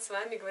Радханат с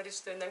вами говорит,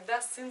 что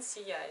иногда сын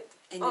сияет.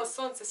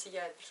 Солнце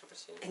сияет, прошу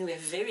прощения. and we're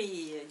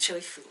very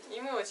joyful. И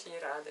мы очень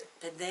рады.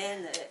 But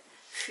then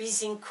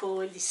freezing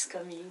cold is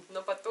coming,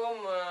 Но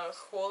потом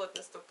холод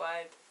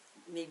наступает.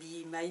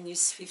 maybe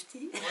minus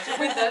 50. Может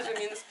быть, даже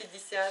минус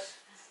 50.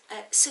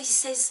 So he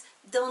says,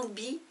 don't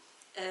be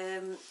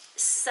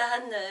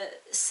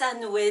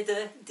sun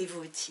weather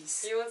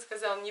devotees. И он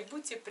сказал, не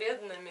будьте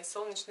преданными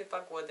солнечной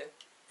погоды.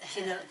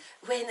 You know,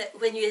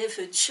 when you have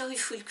a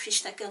joyful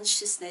Krishna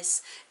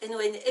consciousness and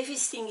when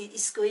everything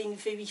is going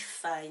very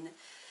fine,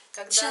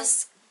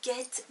 just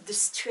get the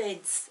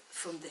strength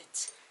from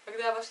that.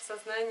 Когда ваше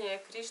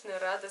сознание Кришны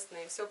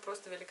радостное и все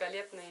просто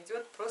великолепно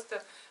идет,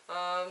 просто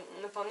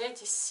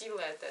наполняйтесь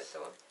силой от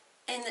этого.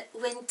 And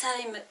when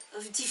time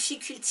of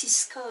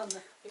difficulties come,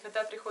 И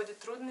когда приходят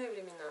трудные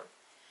времена,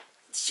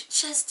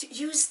 just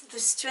use the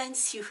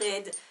strength you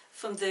had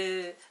from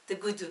the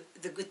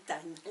good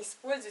time.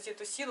 Используйте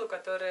эту силу,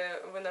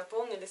 которой вы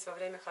наполнились во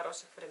время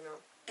хороших времен.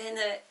 And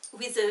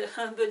with a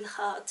humble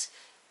heart,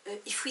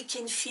 if we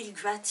can feel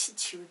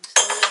gratitude.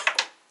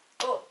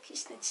 О,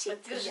 Krishna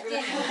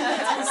Chaitanya.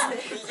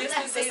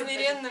 Если со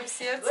смиренным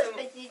сердцем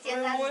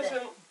мы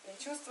можем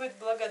чувствовать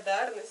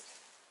благодарность,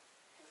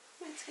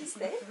 I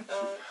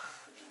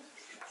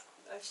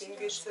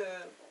think it's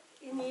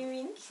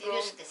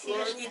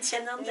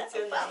Nityananda.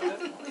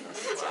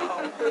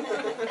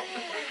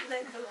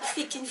 If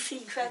we can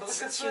feel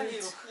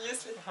gratitude.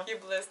 Если he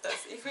blessed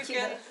us, if we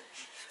can,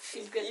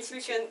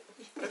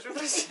 прошу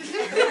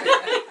прощения,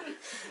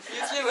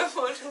 если мы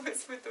можем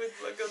испытывать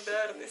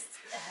благодарность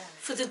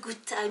For the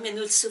good time and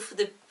also for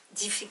the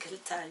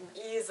difficult time.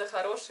 и за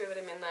хорошие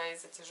времена, и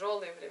за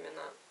тяжелые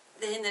времена,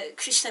 then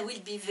Krishna will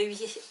be very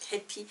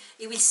happy.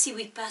 He will see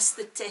we passed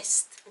the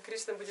test.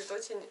 Кришна будет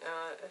очень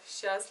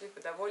счастлив и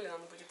доволен,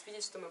 он будет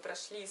видеть, что мы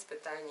прошли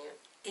испытания,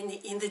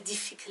 In the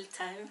difficult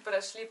time,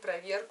 прошли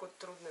проверку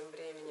трудным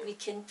временем. we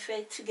can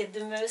pray to get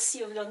the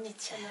mercy of Lord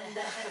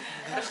Nityananda.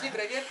 Прошли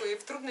проверку, и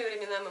в трудные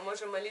времена мы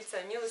можем молиться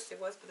о милости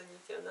Господа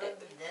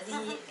Нитьянанды.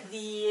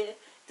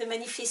 The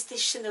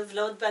manifestation of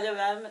Lord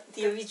Balaram,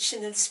 the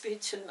original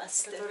spiritual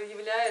master. Который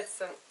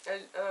является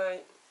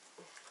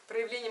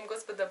проявлением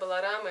Господа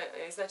Баларамы,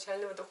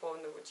 изначального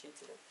духовного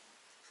учителя.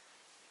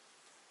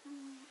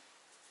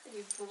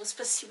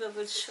 Спасибо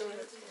большое.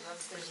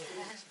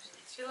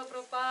 Шрила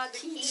Прабхупада.